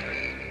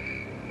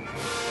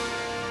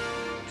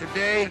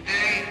 Today,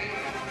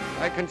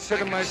 I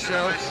consider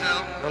myself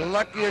the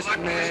luckiest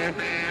man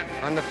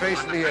on the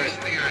face of the earth.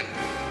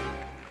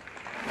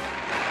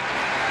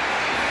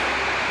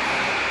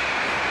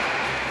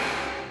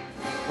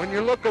 When you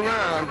look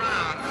around,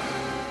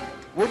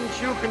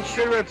 wouldn't you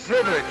consider it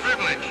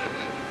privilege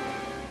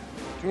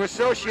to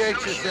associate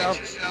yourself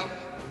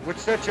with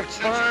such a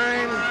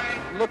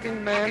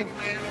fine-looking man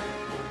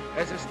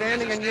as is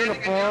standing in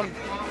uniform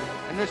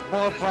in this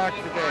ballpark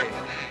today?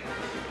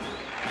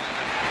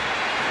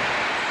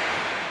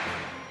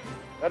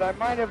 That I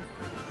might have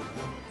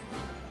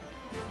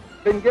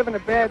been given a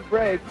bad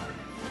break,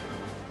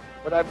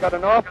 but I've got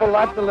an awful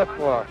lot to live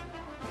for.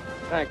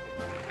 Thank you.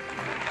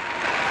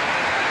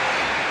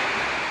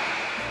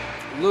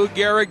 Lou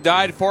Gehrig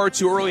died far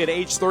too early at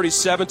age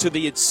 37 to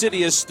the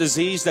insidious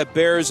disease that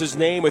bears his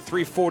name, with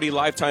 .340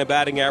 lifetime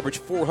batting average,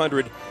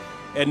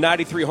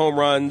 493 home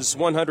runs,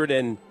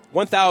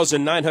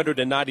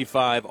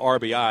 1,995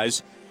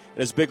 RBIs in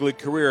his big league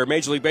career.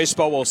 Major League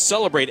Baseball will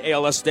celebrate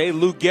ALS Day,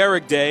 Lou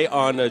Gehrig Day,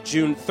 on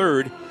June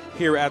 3rd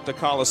here at the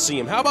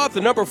Coliseum. How about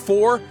the number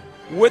 4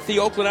 with the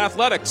Oakland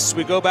Athletics?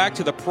 We go back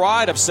to the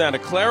pride of Santa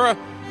Clara,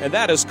 and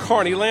that is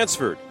Carney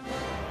Lansford.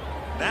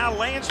 Now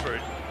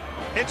Lansford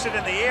Hits it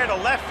in the air to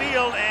left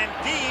field and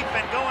deep,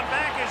 and going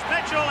back is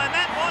Mitchell, and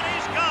that one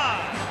is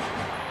gone.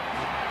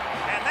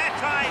 And that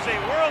ties a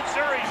World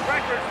Series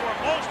record for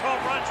most home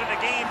runs in a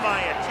game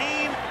by a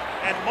team,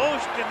 and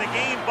most in the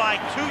game by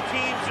two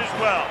teams as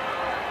well.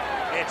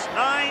 It's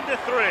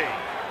 9-3.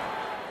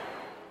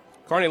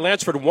 Carney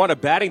Lansford won a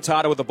batting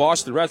title with the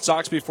Boston Red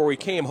Sox before he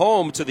came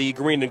home to the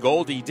green and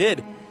gold. He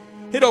did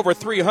hit over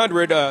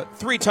 300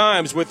 three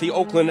times with the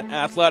Oakland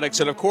Athletics.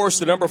 And, of course,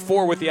 the number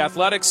 4 with the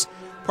Athletics,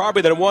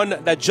 probably the one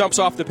that jumps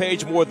off the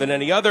page more than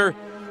any other,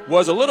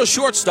 was a little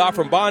shortstop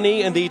from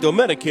Bani in the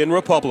Dominican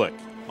Republic.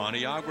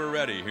 Paniagua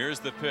ready. Here's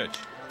the pitch.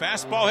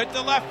 Fastball hit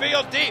to left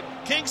field deep.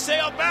 King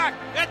sailed back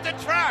at the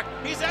track.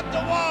 He's at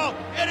the wall.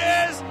 It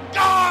is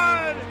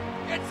gone!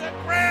 It's a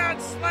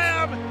grand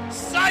slam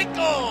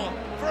cycle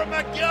for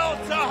Miguel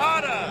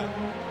Tejada.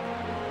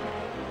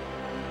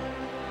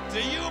 Do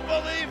you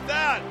believe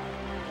that?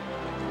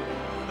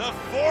 The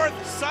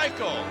 4th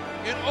cycle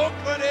in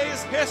Oakland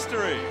A's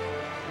history.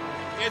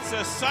 It's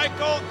a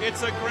cycle,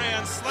 it's a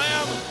grand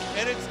slam,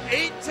 and it's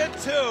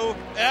 8-2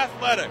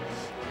 Athletics.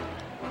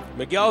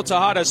 Miguel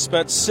Tejada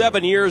spent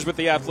 7 years with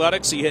the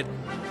Athletics. He hit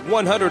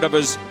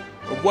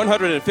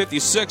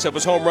 156 of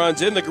his home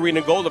runs in the green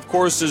and gold. Of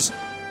course, his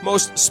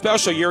most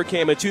special year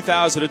came in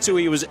 2002.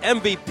 He was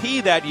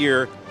MVP that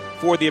year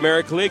for the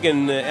American League,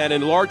 and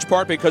in large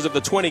part because of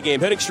the 20-game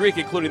hitting streak,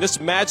 including this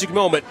magic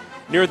moment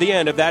near the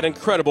end of that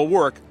incredible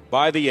work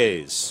by the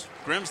A's.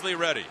 Grimsley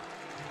ready.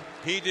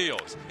 He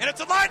deals. And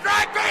it's a line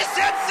drive, base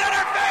hit,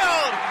 center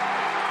field!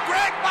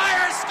 Greg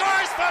Myers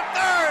scores from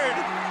third!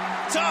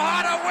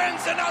 Tejada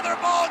wins another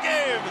ball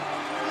game!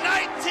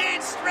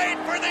 19 straight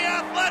for the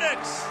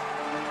Athletics!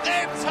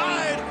 They've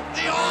tied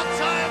the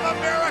all-time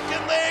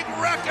American League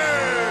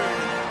record!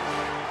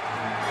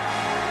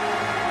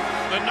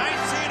 The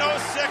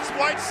 1906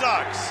 White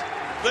Sox,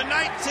 the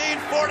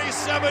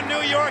 1947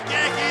 New York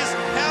Yankees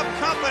have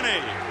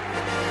company.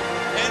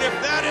 And if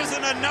that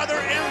isn't another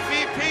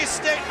MVP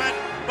statement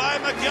by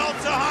Miguel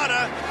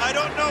Tejada, I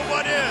don't know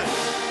what is.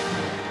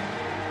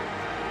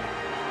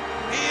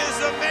 He is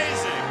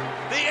amazing.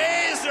 The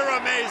A's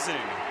are amazing.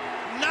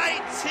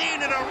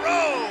 19 in a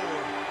row.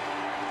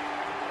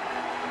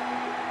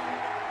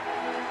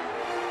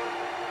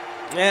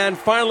 And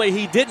finally,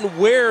 he didn't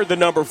wear the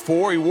number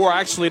 4. He wore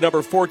actually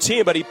number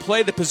 14, but he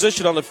played the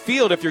position on the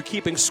field, if you're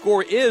keeping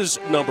score, is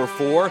number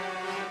 4.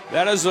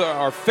 That is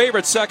our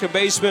favorite second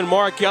baseman,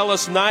 Mark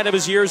Ellis. 9 of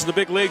his years in the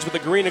big leagues with the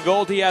green and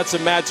gold. He had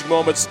some magic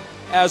moments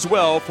as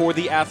well for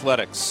the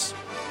Athletics.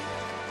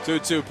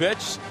 2-2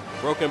 pitch.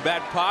 Broken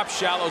bat pop,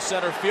 shallow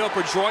center field.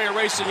 Pedroia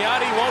racing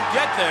out. He won't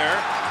get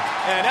there.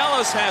 And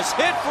Ellis has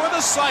hit for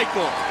the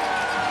cycle.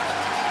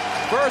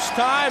 First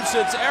time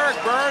since Eric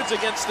Burns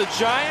against the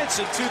Giants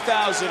in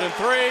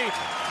 2003.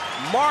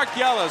 Mark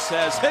Ellis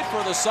has hit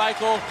for the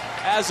cycle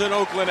as an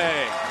Oakland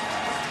A.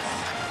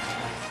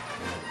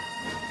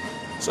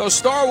 So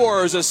Star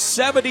Wars, a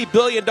 $70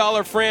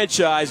 billion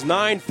franchise,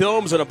 9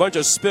 films and a bunch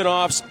of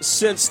spin-offs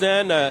since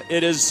then.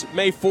 It is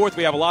May 4th.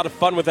 We have a lot of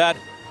fun with that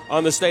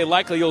on this day.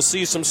 Likely you'll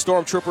see some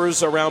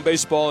stormtroopers around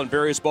baseball in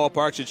various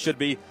ballparks. It should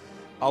be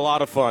a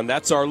lot of fun.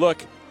 That's our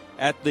look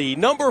at the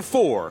number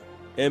 4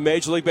 in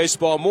Major League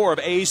Baseball. More of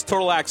A's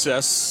Total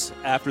Access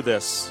after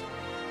this.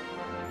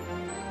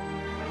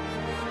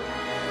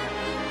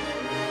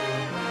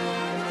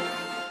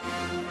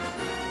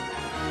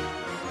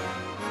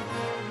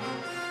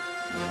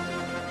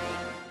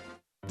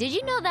 Did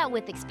you know that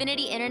with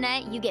Xfinity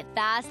Internet, you get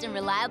fast and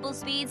reliable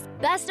speeds?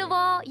 Best of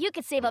all, you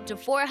could save up to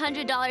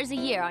 $400 a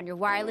year on your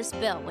wireless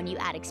bill when you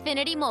add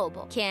Xfinity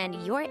Mobile.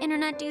 Can your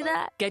internet do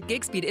that? Get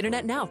gig speed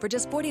internet now for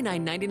just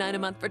 $49.99 a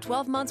month for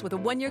 12 months with a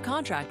 1-year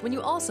contract when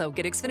you also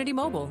get Xfinity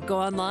Mobile. Go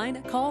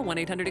online, call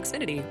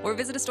 1-800-XFINITY, or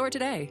visit a store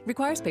today.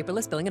 Requires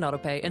paperless billing and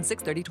autopay and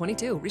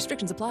 6/30/22.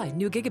 Restrictions apply.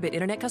 New gigabit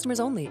internet customers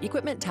only.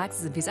 Equipment,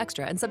 taxes, and fees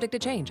extra and subject to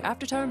change.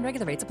 After term,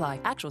 regular rates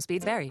apply. Actual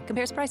speeds vary.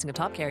 Compares pricing of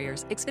top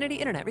carriers. Xfinity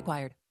Internet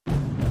required.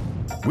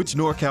 Which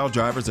NorCal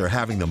drivers are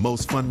having the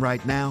most fun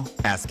right now?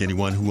 Ask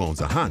anyone who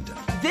owns a Honda.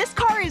 This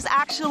car is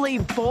actually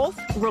both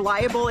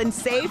reliable and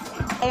safe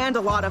and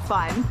a lot of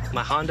fun.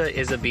 My Honda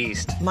is a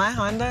beast. My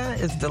Honda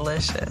is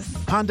delicious.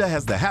 Honda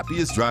has the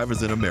happiest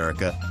drivers in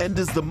America and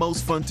is the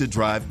most fun to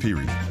drive,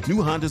 period. New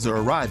Hondas are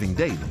arriving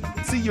daily.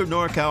 See your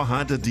NorCal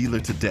Honda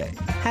dealer today.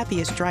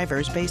 Happiest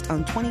drivers based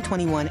on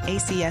 2021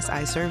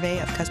 ACSI survey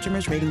of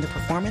customers rating the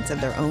performance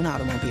of their own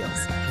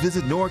automobiles.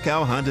 Visit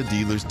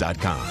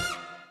NorCalHondaDealers.com.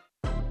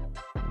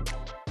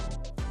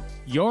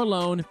 Your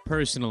loan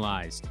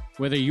personalized.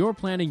 Whether you're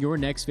planning your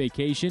next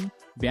vacation,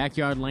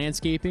 backyard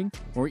landscaping,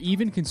 or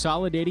even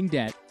consolidating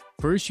debt,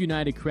 First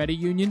United Credit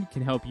Union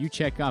can help you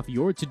check off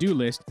your to-do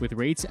list with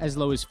rates as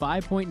low as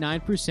 5.9%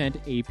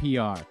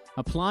 APR.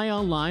 Apply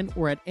online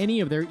or at any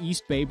of their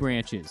East Bay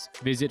branches.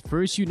 Visit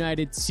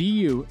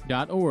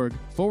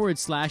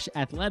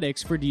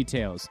firstunitedcu.org/athletics for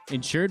details.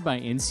 Insured by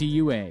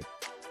NCUA.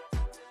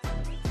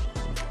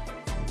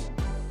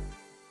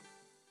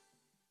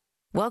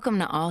 Welcome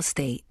to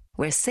Allstate,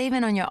 where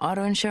saving on your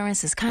auto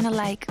insurance is kind of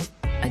like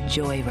a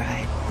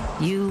joyride.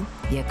 You,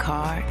 your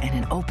car,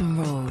 and an open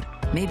road.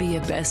 Maybe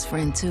your best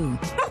friend, too.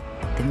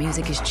 The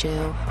music is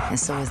chill, and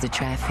so is the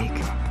traffic.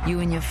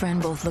 You and your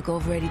friend both look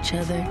over at each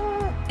other,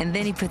 and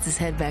then he puts his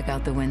head back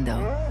out the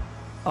window.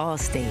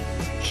 Allstate.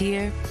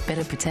 Here,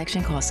 better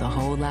protection costs a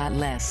whole lot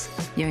less.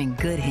 You're in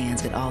good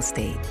hands with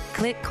Allstate.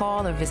 Click,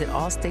 call, or visit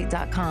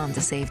allstate.com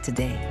to save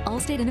today.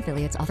 Allstate and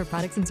affiliates offer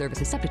products and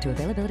services subject to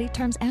availability,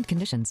 terms, and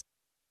conditions.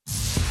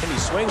 And he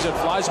swings and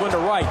flies one to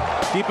right.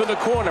 Deep in the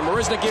corner.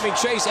 Marisnick giving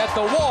chase at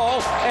the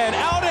wall. And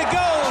out it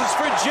goes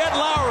for Jed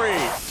Lowry.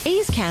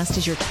 A's Cast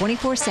is your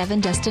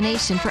 24/7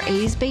 destination for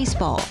A's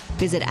baseball.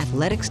 Visit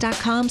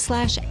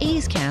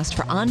athletics.com/A's Cast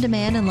for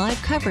on-demand and live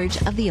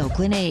coverage of the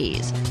Oakland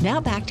A's. Now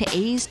back to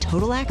A's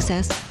Total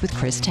Access with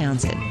Chris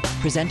Townsend.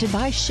 Presented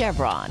by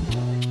Chevron.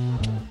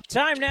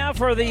 Time now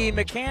for the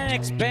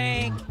Mechanics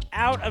Bank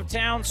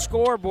out-of-town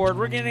scoreboard.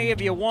 We're going to give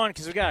you one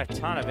because we got a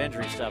ton of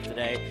injury stuff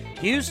today.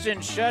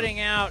 Houston shutting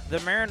out the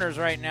Mariners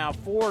right now,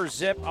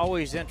 4-0.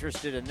 Always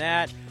interested in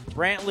that.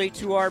 Brantley,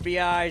 2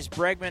 RBIs.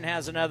 Bregman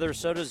has another.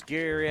 So does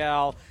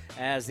Gurriel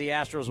as the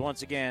Astros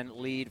once again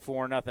lead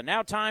 4-0.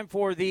 Now time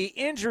for the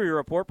injury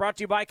report brought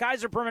to you by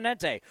Kaiser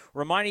Permanente.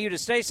 Reminding you to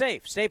stay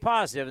safe, stay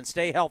positive, and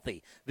stay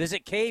healthy.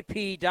 Visit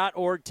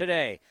kp.org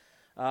today.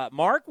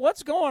 Mark,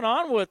 what's going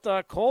on with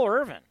Cole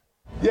Irvin?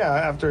 Yeah,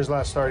 after his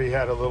last start, he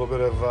had a little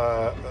bit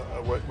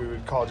of what we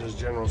would call just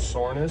general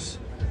soreness.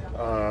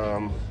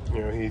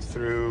 He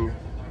threw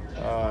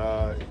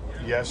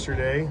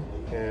yesterday,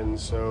 and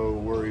so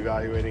we're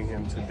evaluating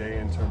him today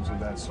in terms of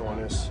that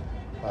soreness,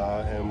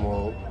 and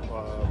we'll,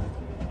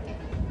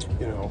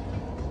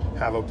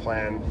 have a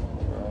plan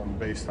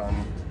based on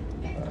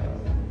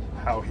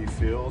how he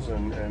feels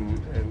and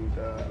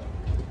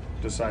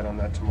decide on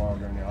that tomorrow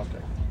during the off day.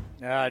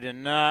 I did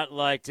not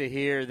like to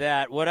hear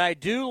that. What I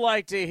do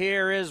like to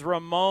hear is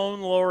Ramon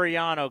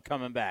Laureano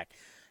coming back.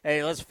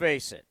 Hey, let's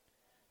face it.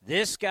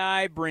 This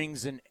guy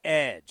brings an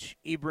edge.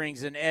 He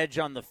brings an edge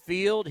on the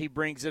field. He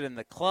brings it in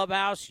the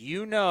clubhouse.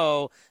 You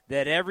know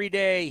that every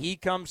day he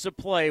comes to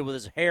play with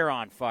his hair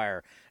on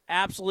fire.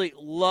 Absolutely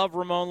love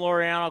Ramon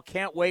Laureano.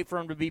 Can't wait for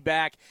him to be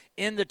back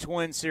in the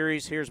Twin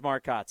Series. Here's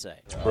Mark Kotze.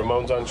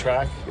 Ramon's on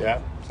track. Yeah,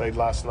 played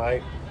last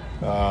night.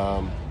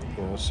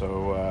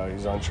 So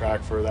he's on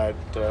track for that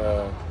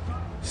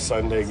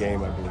Sunday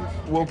game, I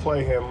believe. We'll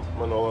play him,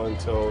 Manolo,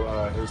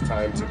 until his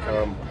time to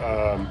come.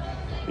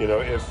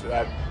 If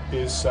that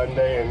is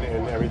Sunday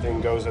and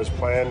everything goes as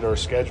planned or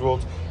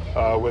scheduled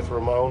with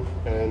Ramon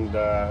and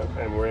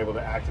we're able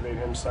to activate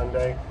him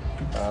Sunday,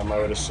 I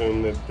would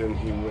assume that then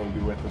he will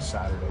be with us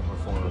Saturday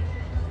before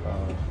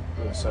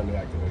the Sunday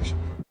activation.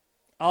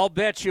 I'll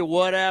bet you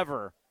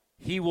whatever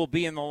he will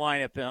be in the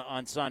lineup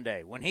on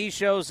Sunday. When he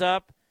shows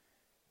up,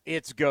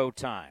 it's go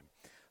time.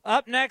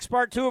 Up next,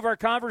 part 2 of our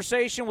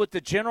conversation with the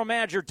general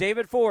manager,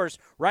 David Forst,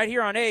 right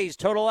here on A's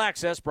Total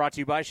Access, brought to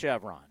you by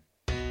Chevron.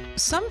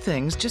 Some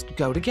things just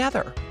go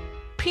together.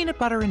 Peanut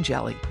butter and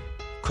jelly,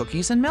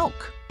 cookies and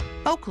milk,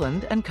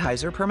 Oakland and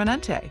Kaiser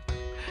Permanente.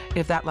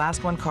 If that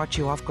last one caught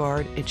you off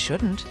guard, it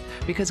shouldn't,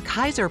 because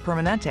Kaiser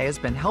Permanente has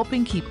been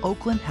helping keep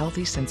Oakland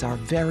healthy since our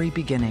very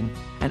beginning.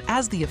 And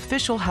as the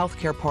official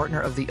healthcare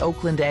partner of the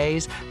Oakland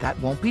A's, that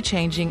won't be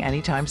changing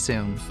anytime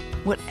soon.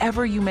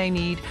 Whatever you may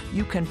need,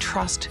 you can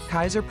trust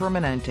Kaiser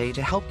Permanente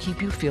to help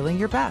keep you feeling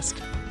your best.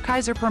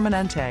 Kaiser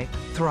Permanente.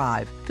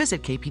 Thrive.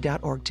 Visit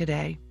kp.org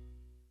today.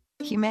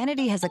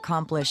 Humanity has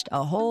accomplished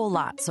a whole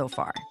lot so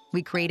far.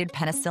 We created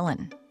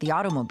penicillin, the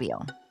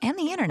automobile, and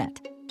the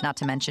internet. Not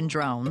to mention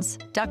drones,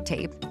 duct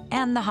tape,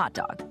 and the hot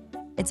dog.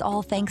 It's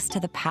all thanks to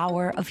the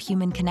power of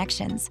human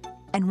connections.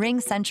 And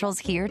RingCentral's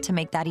here to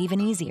make that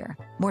even easier,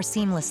 more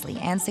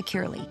seamlessly and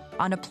securely,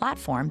 on a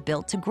platform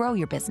built to grow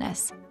your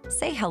business.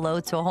 Say hello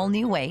to a whole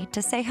new way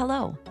to say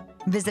hello.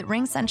 Visit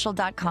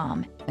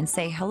ringcentral.com and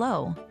say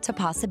hello to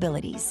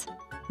possibilities.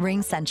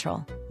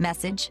 RingCentral.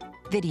 Message,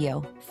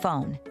 video,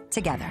 phone,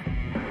 together.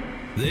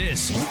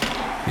 This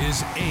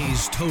is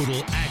A's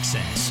Total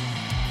Access.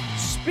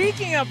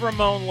 Speaking of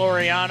Ramon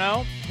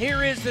Laureano,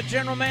 here is the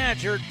general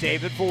manager,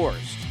 David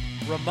Forst.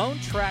 Ramon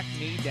tracked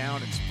me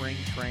down in spring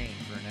training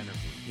for an interview.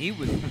 He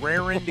was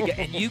raring to go,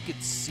 and you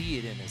could see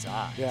it in his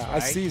eyes. Yeah, right? I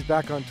see he's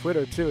back on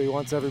Twitter, too. He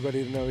wants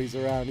everybody to know he's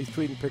around. He's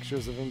tweeting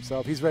pictures of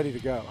himself. He's ready to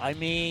go. I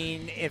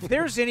mean, if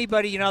there's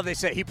anybody, they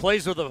say he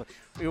plays with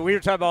we were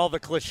talking about all the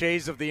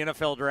cliches of the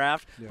NFL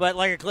draft, but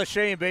like a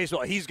cliche in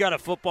baseball, he's got a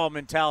football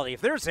mentality.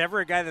 If there's ever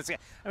a guy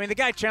the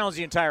guy challenged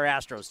the entire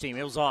Astros team.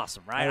 It was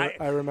awesome, right?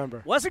 I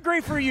remember. Wasn't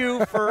great for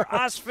you. For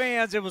us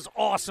fans, it was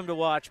awesome to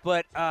watch,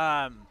 but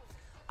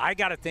I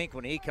got to think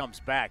when he comes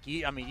back,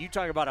 you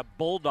talk about a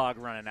bulldog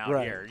running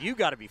out here. You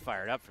got to be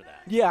fired up for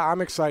that. Yeah,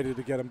 I'm excited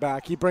to get him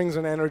back. He brings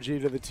an energy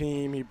to the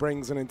team. He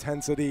brings an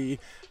intensity.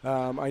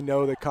 I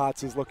know that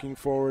Kotz is looking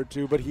forward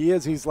to, but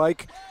he's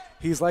like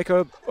he's like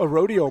a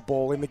rodeo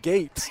bull in the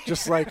gates,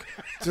 just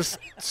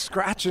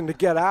scratching to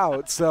get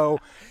out. So,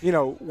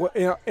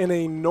 in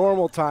a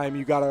normal time,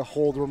 you got to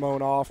hold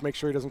Ramon off, make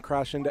sure he doesn't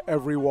crash into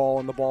every wall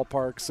in the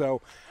ballpark.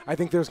 So I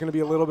think there's going to be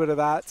a little bit of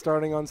that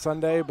starting on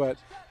Sunday, but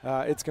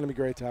it's going to be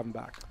great to have him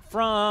back.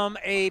 From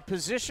a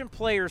position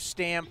player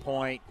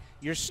standpoint,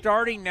 you're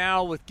starting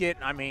now with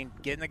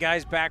getting the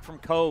guys back from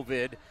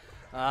COVID,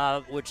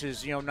 which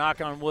is,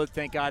 knock on wood,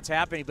 thank God it's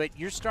happening. But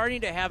you're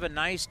starting to have a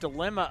nice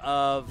dilemma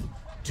of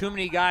too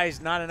many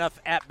guys, not enough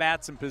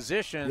at-bats and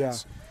positions. Yeah.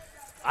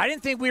 I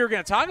didn't think we were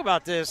going to talk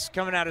about this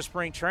coming out of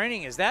spring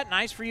training. Is that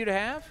nice for you to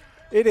have?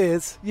 It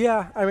is,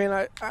 yeah. I mean,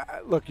 I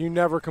look, you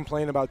never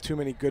complain about too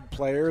many good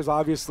players.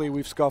 Obviously,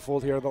 we've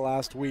scuffled here the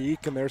last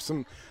week, and there's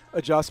some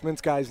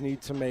adjustments guys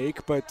need to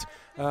make. But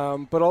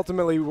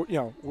ultimately,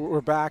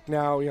 we're back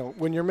now.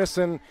 When you're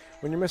missing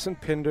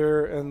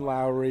Pinder and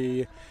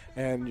Lowry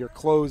and your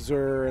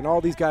closer and all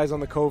these guys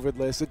on the COVID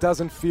list, it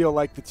doesn't feel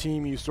like the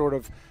team you sort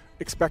of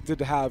expected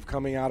to have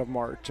coming out of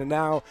March. And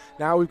now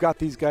we've got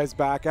these guys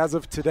back. As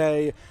of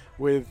today,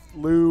 with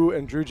Lou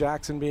and Drew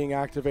Jackson being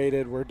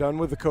activated, we're done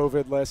with the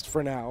COVID list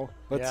for now.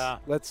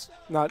 Let's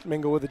not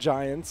mingle with the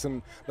Giants,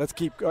 and let's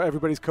keep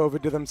everybody's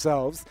COVID to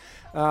themselves.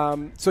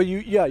 So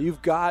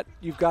you've got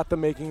the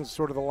makings,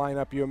 sort of the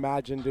lineup you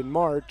imagined in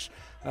March.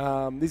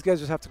 These guys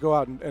just have to go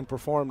out and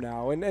perform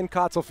now, and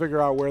Kotz will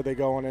figure out where they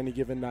go on any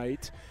given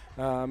night.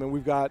 And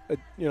we've got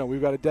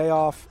a day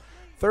off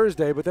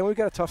Thursday, but then we've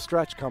got a tough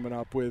stretch coming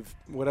up with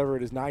whatever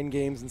it is, 9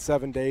 games in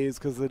 7 days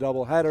because of the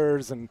double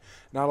headers and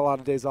not a lot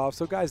of days off.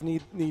 So guys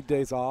need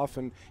days off,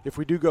 and if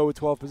we do go with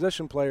 12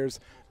 position players,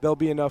 there'll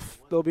be enough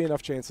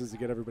chances to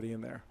get everybody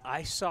in there.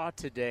 I saw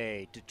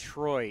today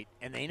Detroit,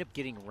 and they ended up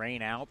getting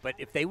rain out, but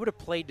if they would have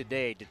played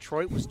today,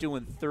 Detroit was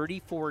doing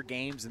 34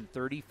 games in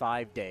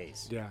 35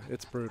 days. Yeah,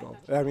 it's brutal.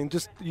 I mean,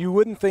 you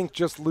wouldn't think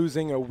just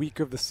losing a week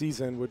of the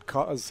season would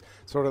cause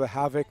sort of the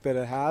havoc that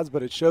it has,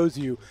 but it shows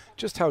you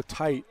just how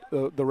tight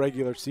the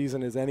regular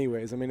season is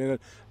anyways. I mean, in a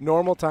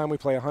normal time, we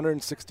play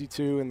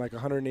 162 in like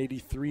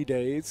 183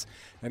 days,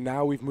 and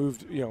now we've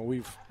moved,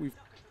 we've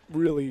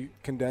really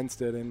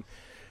condensed it, and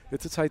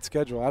it's a tight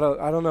schedule.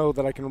 I don't know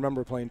that I can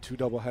remember playing 2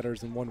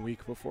 doubleheaders in 1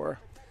 week before.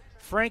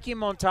 Frankie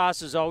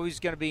Montas is always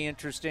going to be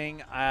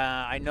interesting.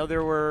 I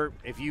know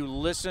if you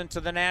listen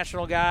to the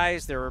national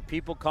guys, there are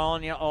people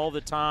calling you all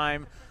the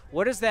time.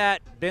 What has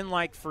that been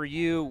like for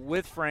you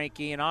with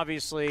Frankie? And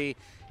obviously,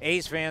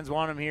 A's fans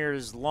want him here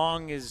as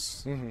long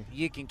as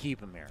you can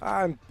keep him here.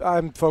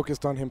 I'm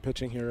focused on him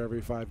pitching here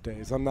every 5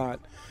 days. I'm not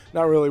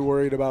really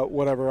worried about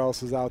whatever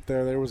else is out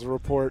there. There was a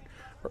report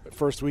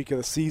first week of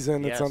the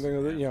season that's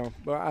something that,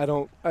 but I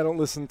don't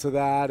listen to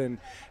that,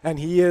 and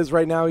he is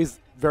right now, he's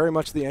very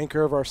much the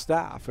anchor of our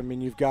staff. I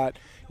mean, you've got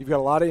a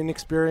lot of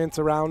inexperience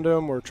around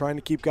him. We're trying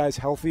to keep guys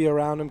healthy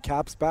around him.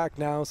 Cap's back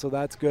now, so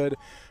that's good.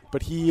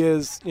 But he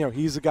is,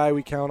 he's a guy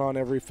we count on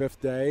every 5th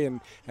day,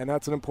 and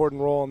that's an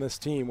important role on this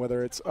team,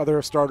 whether it's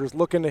other starters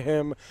looking to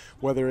him,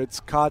 whether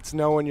it's Kotz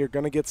knowing you're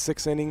going to get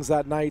 6 innings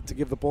that night to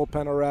give the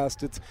bullpen a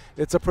rest.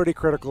 It's a pretty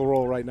critical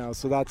role right now,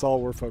 so that's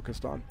all we're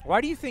focused on. Why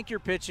do you think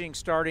your pitching,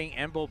 starting,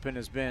 and bullpen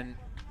has been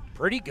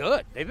pretty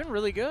good? They've been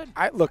really good.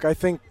 I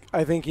think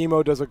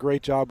Emo does a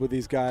great job with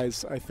these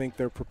guys. I think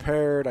they're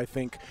prepared. I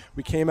think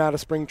we came out of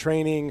spring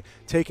training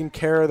taking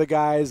care of the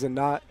guys and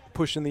not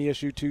pushing the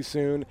issue too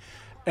soon.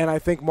 And I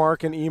think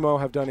Mark and Emo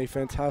have done a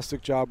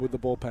fantastic job with the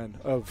bullpen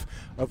of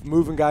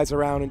moving guys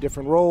around in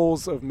different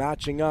roles, of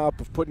matching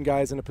up, of putting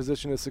guys in a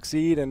position to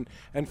succeed, and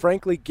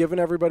frankly, giving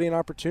everybody an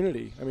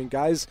opportunity. I mean,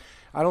 guys,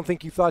 I don't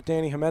think you thought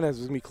Danny Jimenez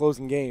was going to be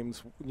closing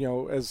games,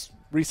 as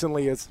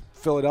recently as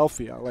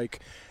Philadelphia. Like,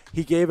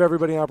 he gave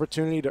everybody an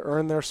opportunity to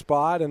earn their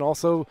spot, and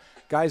also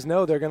guys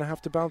know they're going to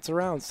have to bounce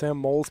around. Sam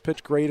Moles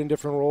pitched great in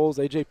different roles.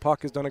 A.J.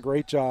 Puck has done a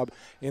great job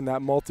in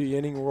that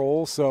multi-inning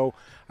role, so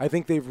I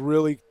think they've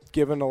really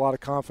given a lot of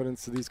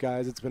confidence to these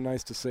guys. It's been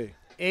nice to see.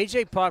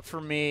 A.J. Puck,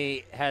 for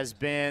me, has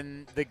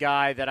been the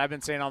guy that I've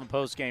been saying on the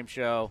post-game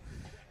show,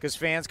 because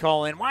fans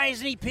call in, why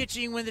isn't he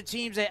pitching when the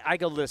team's – I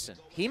go, listen,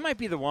 he might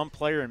be the one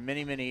player in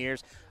many, many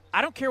years.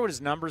 I don't care what his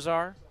numbers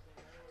are.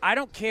 I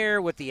don't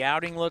care what the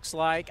outing looks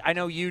like. I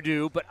know you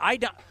do, but I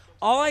don't.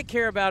 All I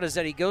care about is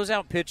that he goes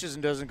out, pitches,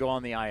 and doesn't go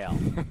on the IL,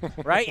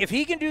 right? If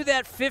he can do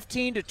that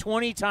 15 to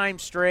 20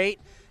 times straight,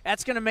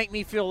 that's going to make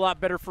me feel a lot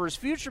better for his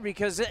future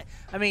because,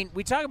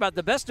 we talk about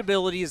the best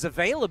ability is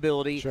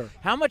availability. Sure.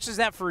 How much is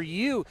that for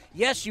you?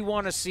 Yes, you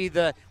want to see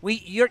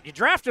you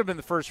drafted him in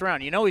the first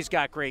round. You know he's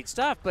got great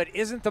stuff, but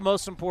isn't the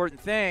most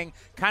important thing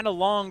kind of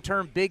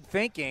long-term big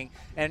thinking,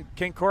 and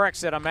Ken Korach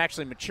said I'm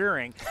actually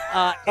maturing,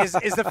 is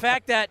the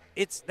fact that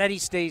he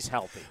stays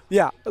healthy.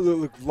 Yeah,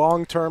 look,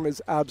 long-term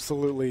is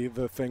absolutely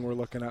the thing we're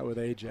looking at with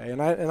AJ.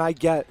 And I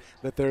get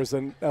that there's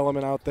an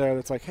element out there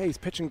that's like, hey, he's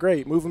pitching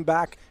great, move him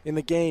back in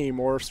the game,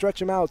 or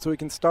stretch him out so he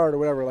can start or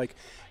whatever. Like,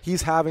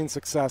 he's having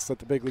success at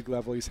the big league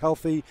level. He's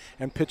healthy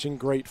and pitching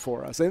great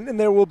for us. And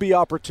there will be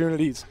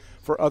opportunities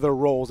for other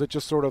roles. It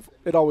just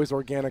it always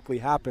organically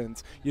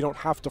happens. You don't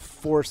have to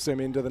force him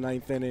into the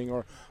ninth inning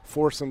or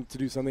force him to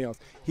do something else.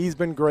 He's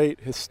been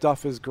great. His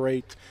stuff is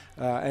great.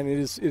 And it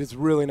is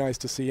really nice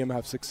to see him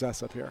have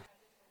success up here.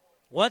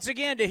 Once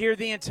again, to hear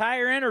the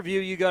entire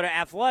interview, you go to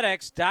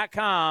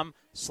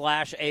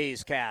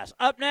athletics.com/A'sCast.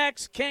 Up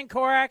next, Ken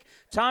Korak,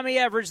 Tommy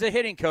Everidge, the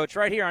hitting coach,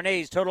 right here on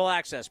A's Total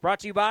Access.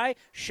 Brought to you by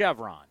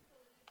Chevron.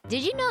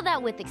 Did you know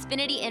that with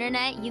Xfinity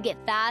Internet, you get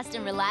fast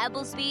and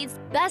reliable speeds?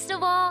 Best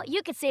of all,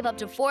 you could save up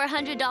to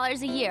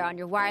 $400 a year on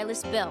your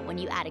wireless bill when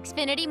you add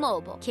Xfinity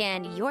Mobile.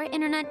 Can your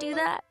internet do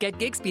that? Get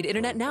gig speed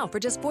internet now for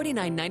just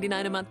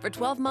 $49.99 a month for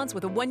 12 months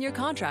with a 1-year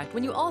contract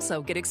when you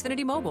also get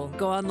Xfinity Mobile.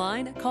 Go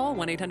online, call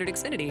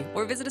 1-800-XFINITY,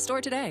 or visit a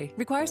store today.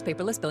 Requires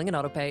paperless billing and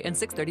autopay and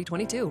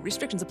 6/30/22.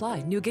 Restrictions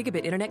apply. New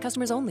gigabit internet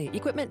customers only.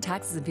 Equipment,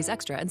 taxes, and fees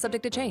extra and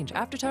subject to change.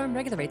 After term,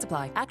 regular rates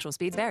apply. Actual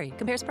speeds vary.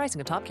 Compares pricing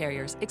of top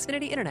carriers.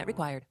 Xfinity Internet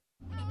required.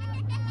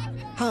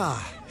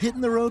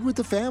 Hitting the road with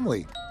the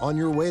family. On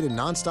your way to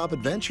nonstop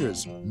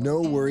adventures.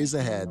 No worries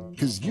ahead,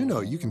 because you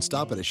know you can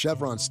stop at a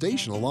Chevron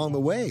station along the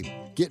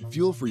way. Get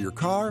fuel for your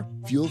car,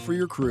 fuel for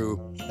your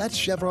crew. That's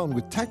Chevron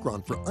with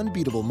Techron for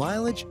unbeatable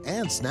mileage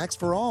and snacks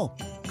for all.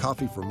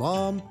 Coffee for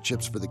mom,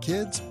 chips for the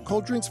kids,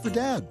 cold drinks for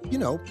dad. You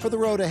know, for the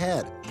road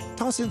ahead.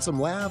 Toss in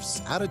some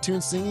laughs, out-of-tune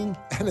singing,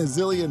 and a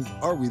zillion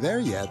 "Are we there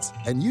yet?"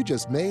 And you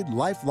just made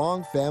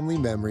lifelong family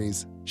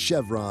memories.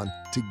 Chevron,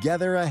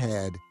 together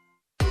ahead.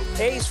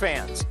 A's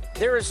fans,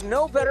 there is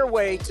no better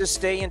way to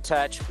stay in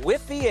touch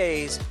with the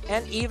A's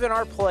and even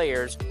our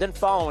players than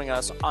following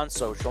us on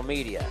social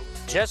media.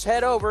 Just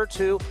head over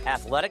to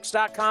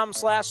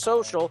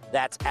athletics.com/social.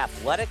 That's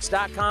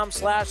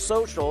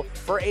athletics.com/social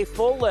for a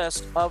full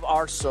list of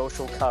our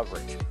social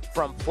coverage,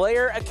 from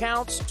player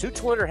accounts to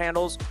Twitter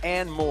handles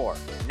and more.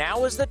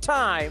 Now is the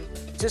time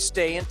to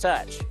stay in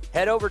touch.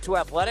 Head over to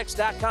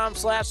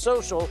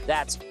athletics.com/social.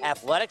 That's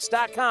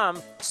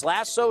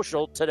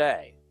athletics.com/social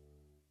today.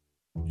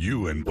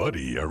 You and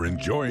Buddy are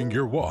enjoying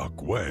your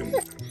walk when...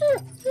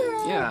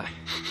 Yeah,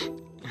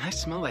 I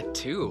smell that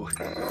too.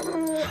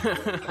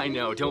 I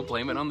know, don't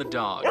blame it on the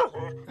dog.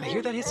 I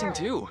hear that hissing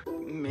too.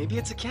 Maybe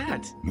it's a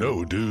cat.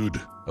 No, dude.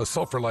 A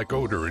sulfur-like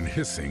odor and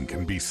hissing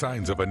can be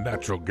signs of a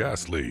natural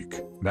gas leak.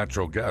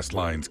 Natural gas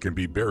lines can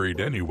be buried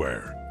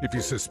anywhere. If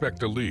you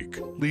suspect a leak,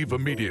 leave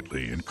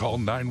immediately and call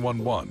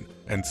 911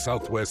 and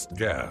Southwest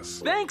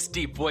Gas. Thanks,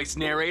 deep voice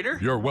narrator.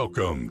 You're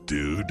welcome,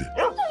 dude.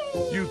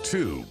 You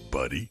too,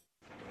 buddy.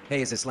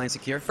 Hey, is this line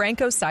secure?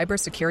 Franco's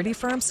cybersecurity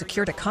firm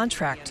secured a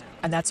contract,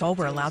 and that's all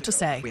we're allowed to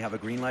say. We have a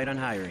green light on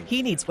hiring.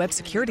 He needs web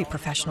security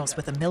professionals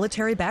with a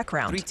military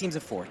background. 3 teams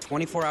of 4,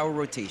 24-hour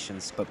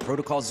rotations, but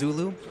Protocol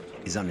Zulu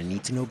is on a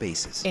need-to-know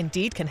basis.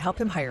 Indeed can help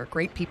him hire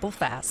great people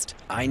fast.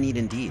 I need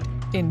Indeed.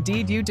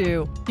 Indeed you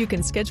do. You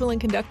can schedule and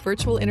conduct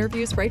virtual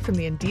interviews right from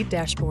the Indeed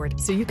dashboard,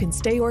 so you can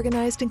stay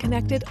organized and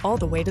connected all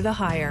the way to the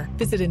hire.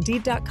 Visit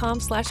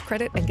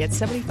Indeed.com/credit and get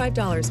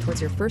 $75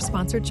 towards your first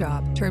sponsored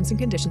job. Terms and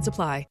conditions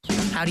apply.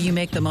 How do you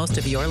make the most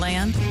of your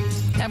land?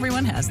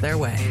 Everyone has their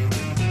way.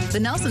 The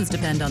Nelsons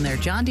depend on their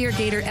John Deere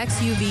Gator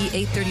XUV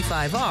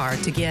 835R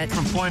to get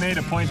from point A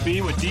to point B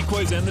with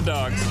decoys and the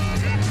dogs.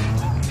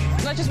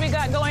 As much as we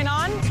got going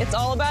on, it's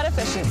all about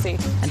efficiency.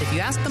 And if you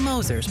ask the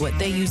Mosers what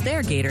they use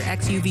their Gator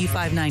XUV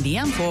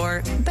 590M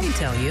for, they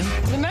tell you.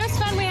 The most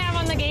fun we have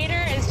on the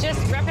Gator is just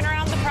ripping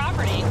around the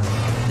property.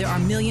 There are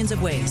millions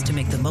of ways to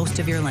make the most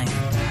of your land.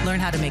 Learn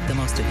how to make the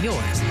most of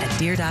yours at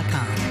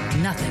Deere.com.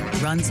 Nothing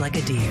runs like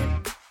a Deere.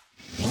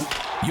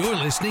 You're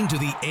listening to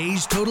the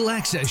A's Total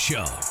Access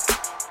Show.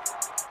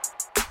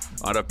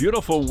 On a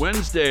beautiful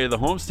Wednesday, the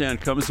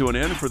homestand comes to an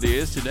end for the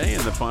A's today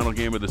in the final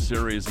game of the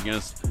series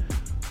against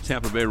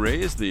Tampa Bay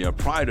Rays, the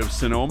pride of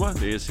Sonoma.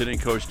 The A's hitting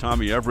coach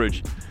Tommy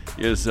Everidge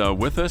is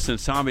with us. And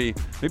Tommy,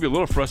 maybe a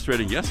little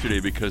frustrating yesterday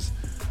because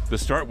the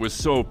start was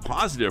so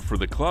positive for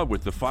the club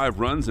with the 5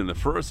 runs in the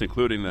first,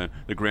 including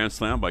the grand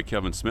slam by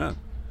Kevin Smith.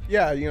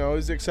 Yeah, I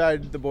was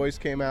excited the boys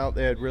came out.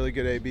 They had really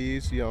good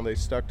ABs. They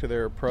stuck to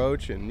their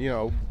approach, and,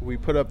 we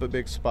put up a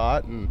big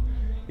spot. And,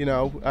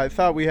 I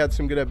thought we had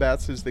some good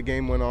at-bats as the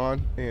game went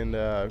on and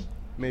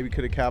maybe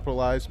could have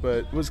capitalized,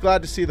 but was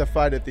glad to see the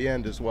fight at the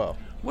end as well.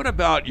 What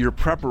about your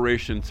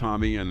preparation,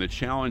 Tommy, and the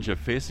challenge of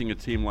facing a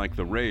team like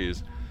the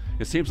Rays?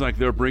 It seems like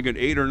they're bringing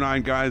 8 or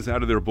 9 guys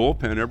out of their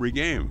bullpen every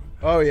game.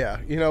 Oh, yeah.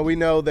 We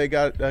know they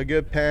got a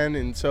good pen,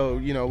 and so,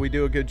 we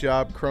do a good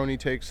job. Crony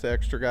takes the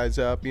extra guys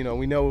up. We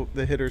know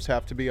the hitters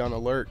have to be on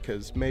alert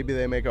because maybe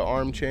they make an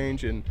arm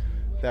change, and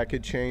that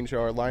could change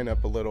our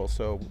lineup a little.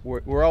 So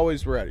we're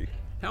always ready.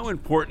 How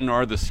important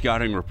are the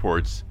scouting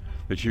reports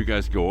that you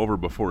guys go over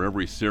before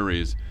every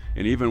series,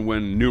 and even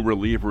when new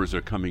relievers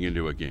are coming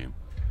into a game?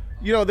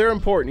 They're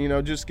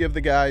important, just give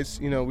the guys,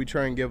 we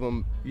try and give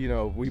them,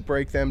 we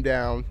break them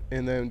down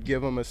and then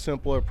give them a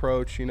simple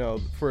approach,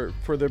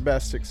 for their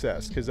best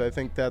success. Because I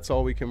think that's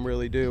all we can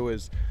really do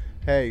is,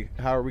 hey,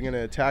 how are we going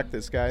to attack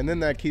this guy? And then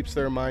that keeps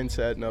their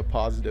mindset in a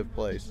positive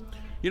place.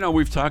 You know,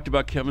 we've talked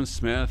about Kevin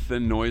Smith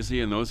and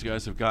Noisy, and those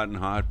guys have gotten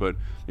hot, but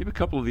maybe a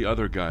couple of the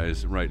other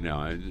guys right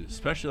now,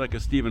 especially like a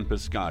Stephen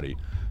Piscotty,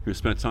 who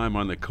spent time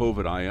on the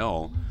COVID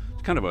IL.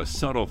 It's kind of a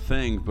subtle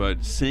thing,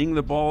 but seeing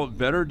the ball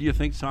better, do you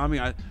think, Tommy?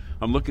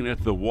 I'm looking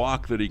at the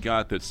walk that he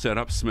got that set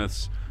up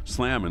Smith's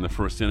slam in the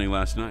first inning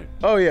last night.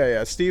 Oh,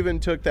 yeah. Steven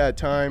took that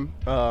time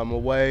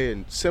away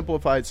and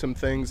simplified some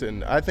things,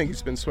 and I think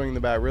he's been swinging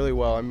the bat really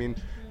well. I mean,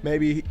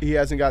 maybe he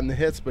hasn't gotten the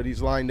hits, but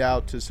he's lined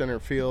out to center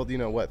field,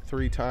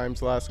 3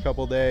 times the last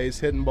couple days,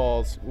 hitting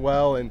balls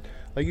well, and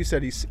like you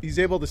said, he's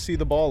able to see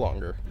the ball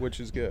longer, which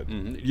is good.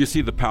 Mm-hmm. You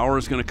see the power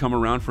is going to come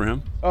around for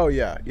him? Oh,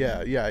 yeah.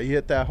 He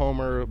hit that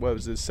homer, what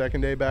was his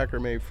second day back or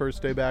maybe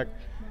first day back?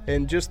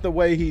 And just the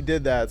way he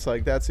did that, it's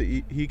like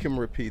he can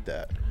repeat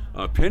that.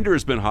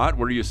 Pinder's been hot.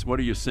 What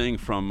are you seeing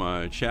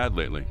from Chad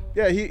lately?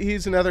 Yeah,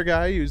 he's another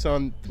guy who's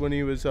when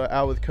he was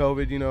out with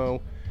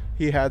COVID,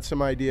 he had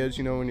some ideas,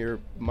 when your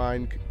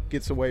mind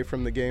gets away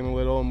from the game a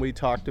little, and we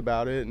talked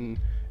about it, and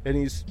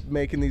he's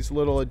making these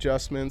little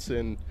adjustments,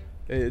 and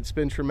it's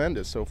been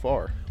tremendous so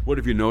far. What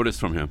have you noticed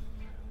from him?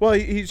 Well,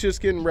 he's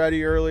just getting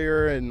ready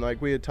earlier, and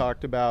like we had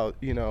talked about,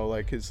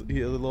 like his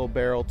little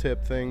barrel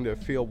tip thing to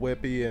feel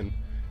whippy,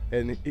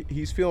 and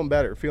he's feeling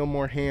better, feeling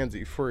more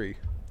handsy, free.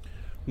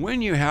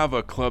 When you have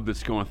a club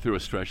that's going through a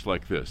stretch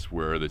like this,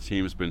 where the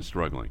team's been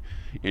struggling,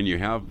 and you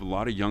have a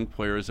lot of young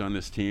players on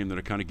this team that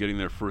are kind of getting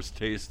their first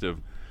taste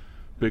of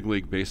big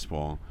league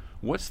baseball,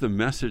 what's the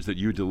message that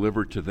you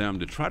deliver to them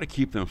to try to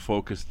keep them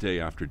focused day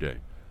after day?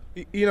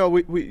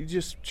 We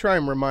just try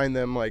and remind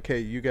them, like, hey,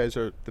 you guys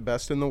are the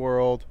best in the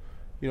world.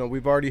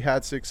 We've already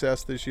had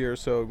success this year,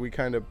 so we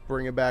kind of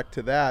bring it back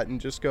to that and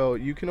just go,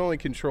 you can only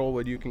control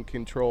what you can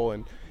control,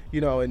 and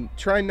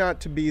try not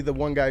to be the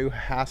one guy who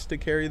has to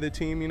carry the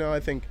team.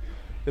 I think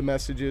the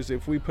message is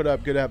if we put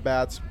up good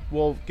at-bats,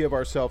 we'll give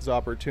ourselves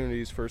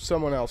opportunities for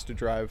someone else to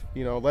drive.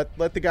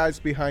 Let the guys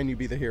behind you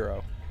be the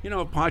hero.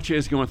 Pache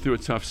is going through a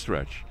tough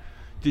stretch.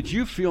 Did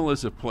you feel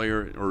as a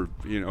player or,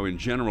 in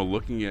general,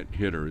 looking at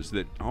hitters,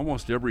 that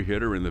almost every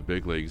hitter in the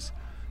big leagues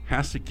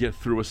has to get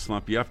through a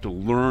slump? You have to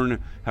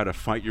learn how to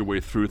fight your way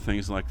through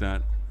things like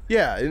that?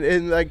 Yeah,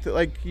 and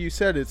like you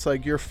said, it's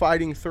like you're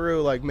fighting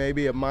through like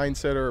maybe a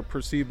mindset or a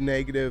perceived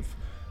negative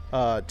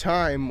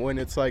time, when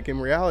it's like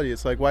in reality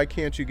it's like, why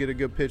can't you get a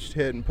good pitched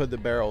hit and put the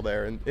barrel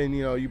there? And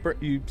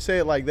you say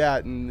it like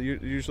that, and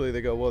usually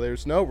they go, well,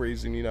 there's no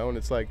reason, and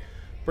it's like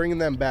bringing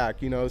them back.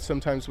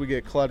 Sometimes we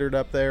get cluttered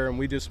up there, and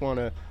we just want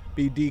to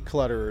be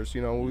declutterers.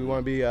 We want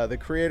to be the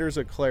creators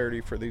of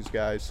clarity for these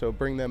guys, so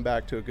bring them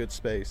back to a good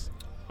space.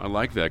 I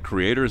like that,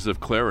 creators of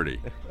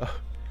clarity.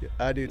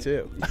 I do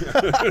too.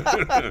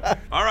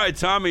 All right,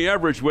 Tommy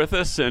Everidge with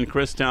us, and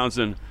Chris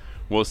Townsend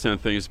will send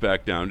things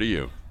back down to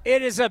you.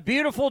 It is a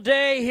beautiful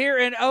day here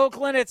in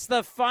Oakland. It's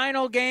the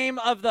final game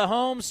of the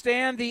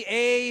homestand, the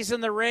A's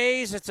and the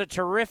Rays. It's a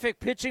terrific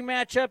pitching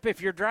matchup.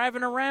 If you're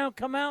driving around,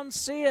 come out and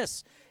see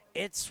us.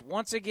 It's,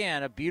 once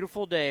again, a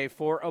beautiful day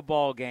for a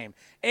ball game.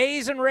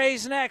 A's and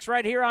Rays next,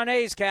 right here on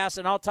A's Cast,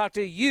 and I'll talk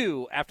to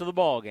you after the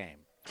ball game.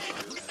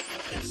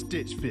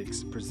 Stitch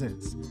Fix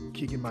presents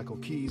Keegan-Michael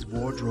Key's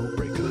Wardrobe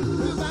Breaker.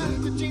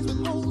 The jeans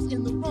with holes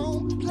in the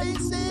wrong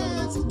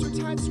places.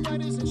 Too tight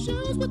sweaters and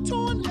shoes with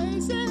torn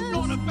laces.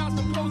 Gonna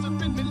bounce the clothes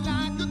and fit me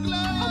like a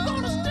glove. I'm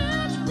gonna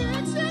Stitch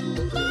Fix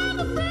it,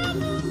 find a brand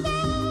new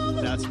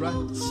love. That's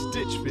right,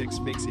 Stitch Fix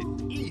makes it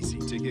easy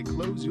to get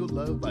clothes you'll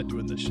love by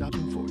doing the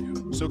shopping for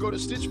you. So go to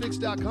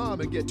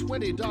StitchFix.com and get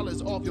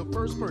 $20 off your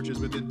first purchase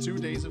within 2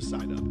 days of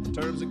sign-up.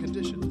 Terms and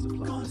conditions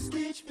apply. Go to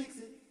Stitch Fix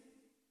it.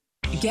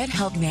 Get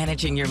help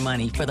managing your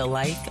money for the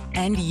life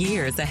and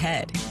years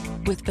ahead.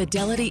 With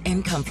Fidelity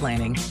Income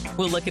Planning,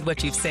 we'll look at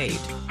what you've saved,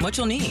 what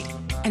you'll need,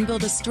 and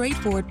build a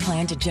straightforward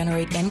plan to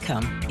generate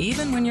income,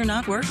 even when you're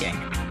not working.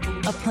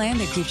 A plan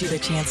that gives you the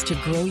chance to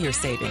grow your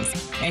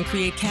savings and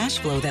create cash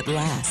flow that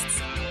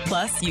lasts.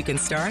 Plus, you can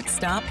start,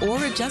 stop,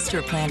 or adjust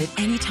your plan at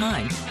any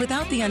time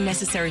without the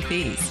unnecessary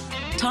fees.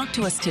 Talk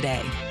to us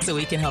today so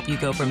we can help you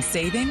go from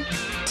saving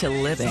to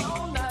living.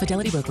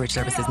 Fidelity Brokerage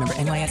Services, member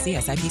NYSE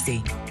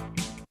SIPC.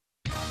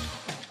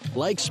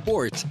 Like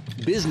sports,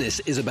 business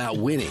is about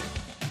winning.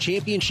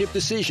 Championship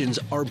decisions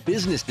are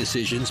business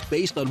decisions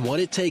based on what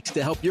it takes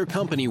to help your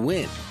company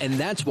win. And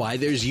that's why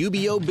there's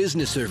UBO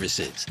Business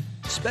Services,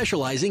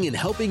 specializing in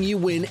helping you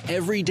win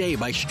every day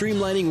by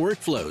streamlining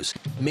workflows,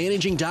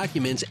 managing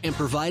documents, and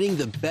providing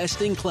the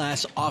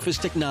best-in-class office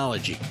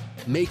technology.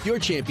 Make your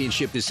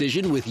championship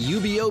decision with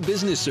UBO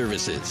Business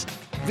Services.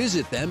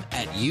 Visit them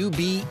at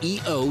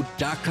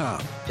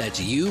ubeo.com. That's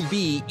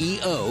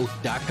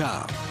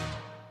ubeo.com.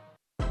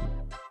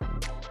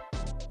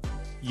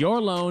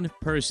 Your loan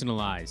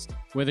personalized.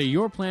 Whether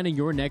you're planning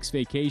your next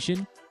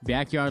vacation,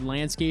 backyard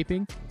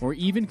landscaping, or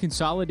even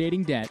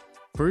consolidating debt,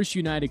 First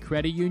United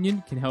Credit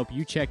Union can help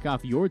you check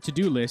off your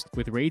to-do list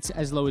with rates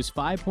as low as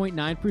 5.9%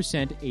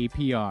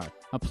 APR.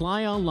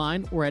 Apply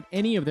online or at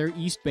any of their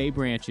East Bay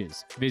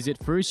branches. Visit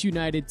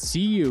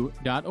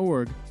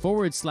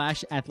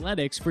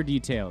firstunitedcu.org/athletics for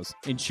details.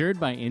 Insured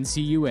by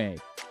NCUA.